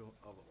restriping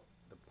of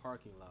the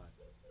parking lot.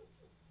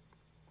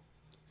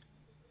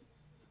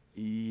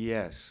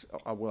 Yes.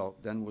 Well,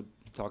 then we're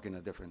talking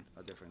a different.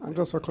 And thing.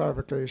 just for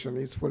clarification,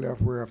 he's fully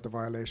aware of the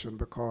violation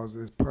because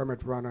his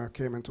permit runner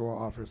came into our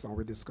office and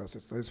we discussed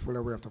it, so he's fully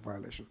aware of the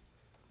violation.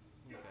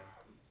 Okay.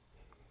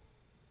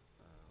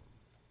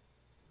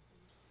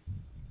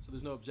 So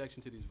there's no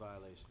objection to these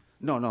violations?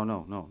 No.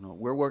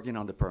 We're working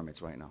on the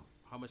permits right now.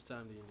 How much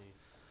time do you need?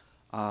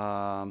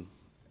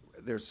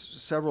 There's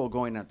several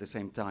going at the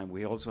same time.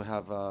 We also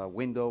have a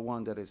window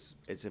one that it's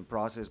in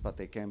process, but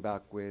they came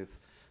back with,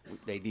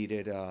 they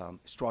needed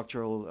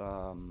structural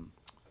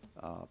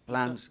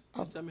plans.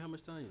 Just tell me how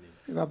much time you need.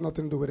 It have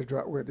nothing to do with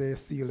with the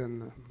seal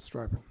and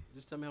striping.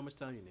 Just tell me how much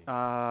time you need.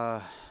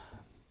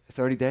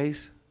 30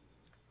 days.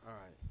 All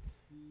right.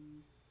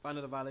 Find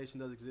that the violation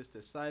does exist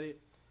as cited.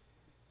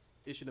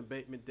 Issue an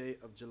abatement date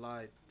of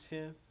July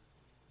 10th.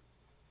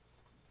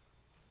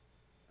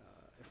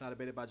 If not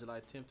abated by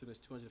July 10th, then it's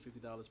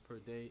 $250 per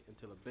day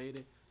until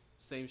abated.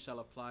 Same shall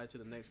apply to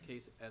the next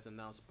case as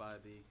announced by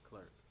the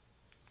clerk.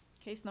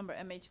 Case number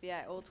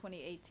MHVIO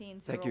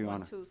 2018-01278. Thank you, Your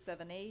Honor.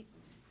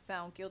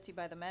 Found guilty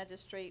by the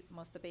magistrate,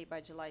 must abate by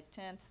July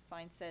 10th,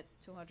 fine set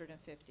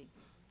 $250.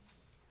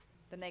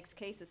 The next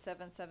case is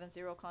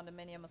 770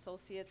 Condominium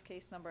Associates,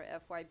 case number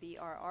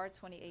FYBRR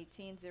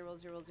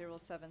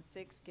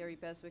 2018-00076. Gary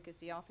Beswick is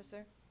the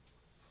officer.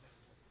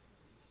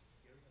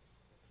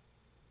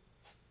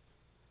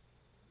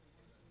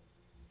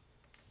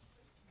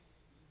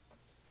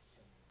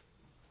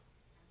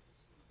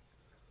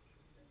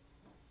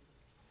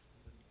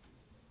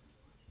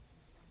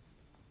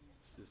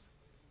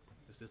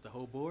 Is this the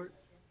whole board?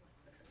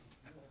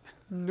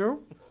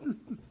 Nope.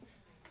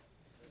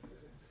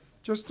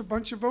 Just a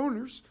bunch of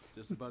owners.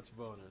 Just a bunch of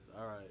owners,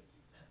 all right.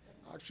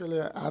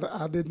 Actually,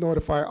 I did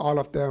notify all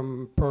of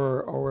them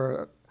per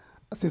our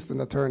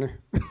assistant attorney.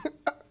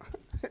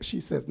 She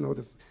says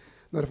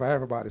notify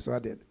everybody, so I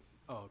did.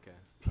 Oh, okay,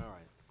 all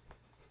right.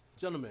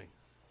 Gentlemen,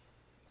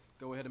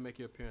 go ahead and make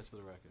your appearance for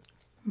the record.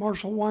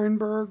 Marshall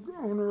Weinberg,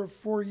 owner of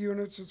 4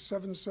 units at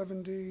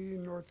 770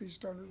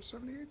 Northeast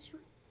 178th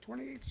Street,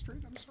 28th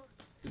Street, I'm sorry.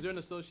 Is there an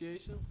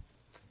association?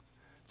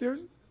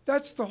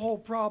 That's the whole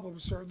problem,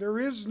 sir. There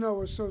is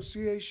no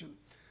association.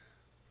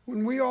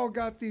 When we all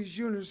got these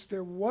units,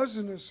 there was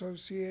an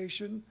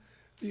association.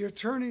 The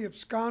attorney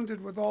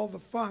absconded with all the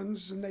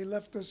funds and they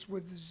left us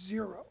with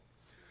zero.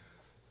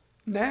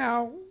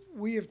 Now,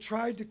 we have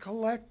tried to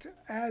collect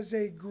as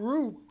a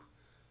group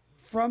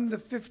from the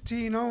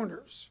 15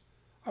 owners,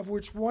 of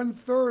which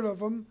 1/3 of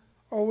them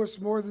owe us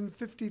more than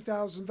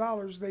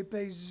 $50,000. They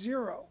pay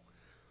zero.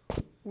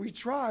 We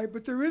try,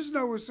 but there is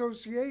no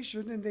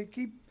association, and they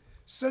keep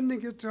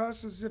sending it to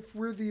us as if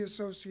we're the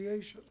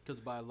association.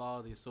 Because by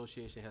law, the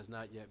association has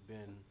not yet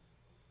been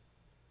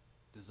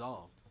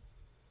dissolved,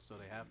 so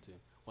they have to.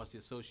 Once the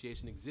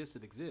association exists,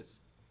 it exists.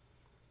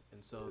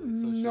 And so the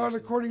association... Not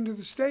according to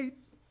the state.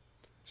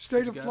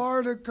 State of guys-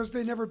 Florida, because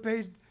they never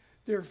paid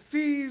their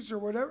fees or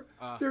whatever.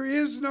 There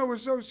is no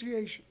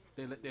association.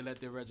 They let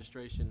their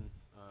registration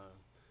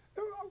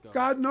go.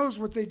 God knows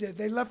what they did.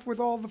 They left with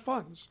all the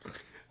funds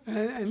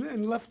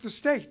and left the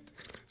state.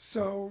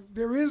 So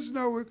there is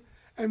no,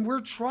 and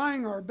we're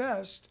trying our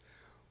best.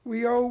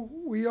 We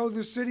owe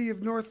the city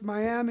of North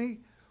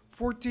Miami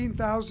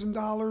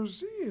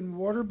 $14,000 in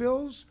water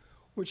bills,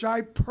 which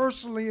I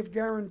personally have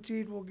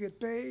guaranteed will get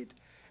paid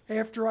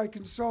after I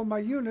can sell my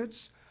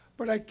units,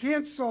 but I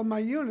can't sell my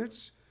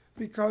units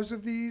because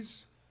of the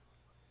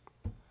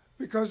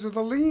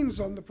liens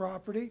on the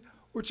property,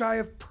 which I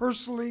have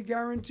personally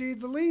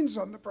guaranteed the liens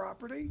on the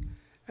property.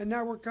 And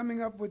now we're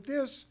coming up with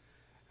this,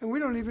 and we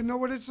don't even know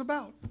what it's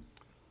about.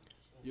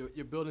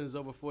 Your building is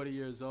over 40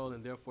 years old,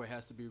 and therefore it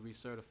has to be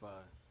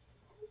recertified.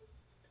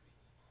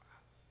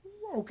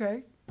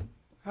 Okay,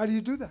 how do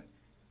you do that?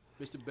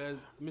 Mr.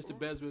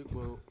 Beswick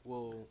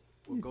will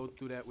go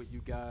through that with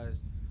you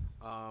guys,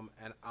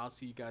 and I'll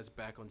see you guys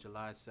back on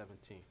July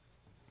 17th.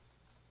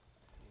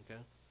 Okay?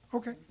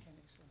 Okay.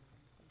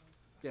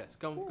 Yes,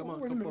 come on, Wait a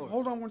come minute, forward.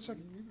 hold on one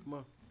second. Come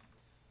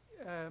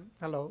on.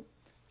 Hello.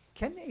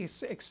 Can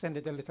it extend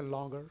it a little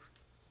longer?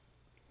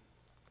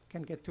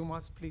 Can get 2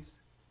 months,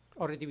 please?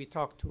 Already we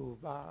talked to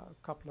a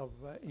couple of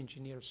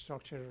engineers,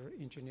 structure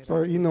engineers.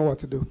 So you know what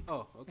to do.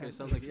 Oh, okay. Yeah.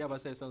 Sounds like it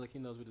sounds like he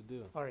knows what to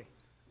do. All right.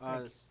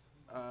 Thank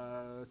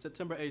you.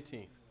 September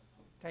 18th.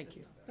 Thank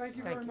you. Thank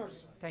you Thank very you. much.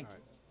 Thank All you.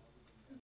 right.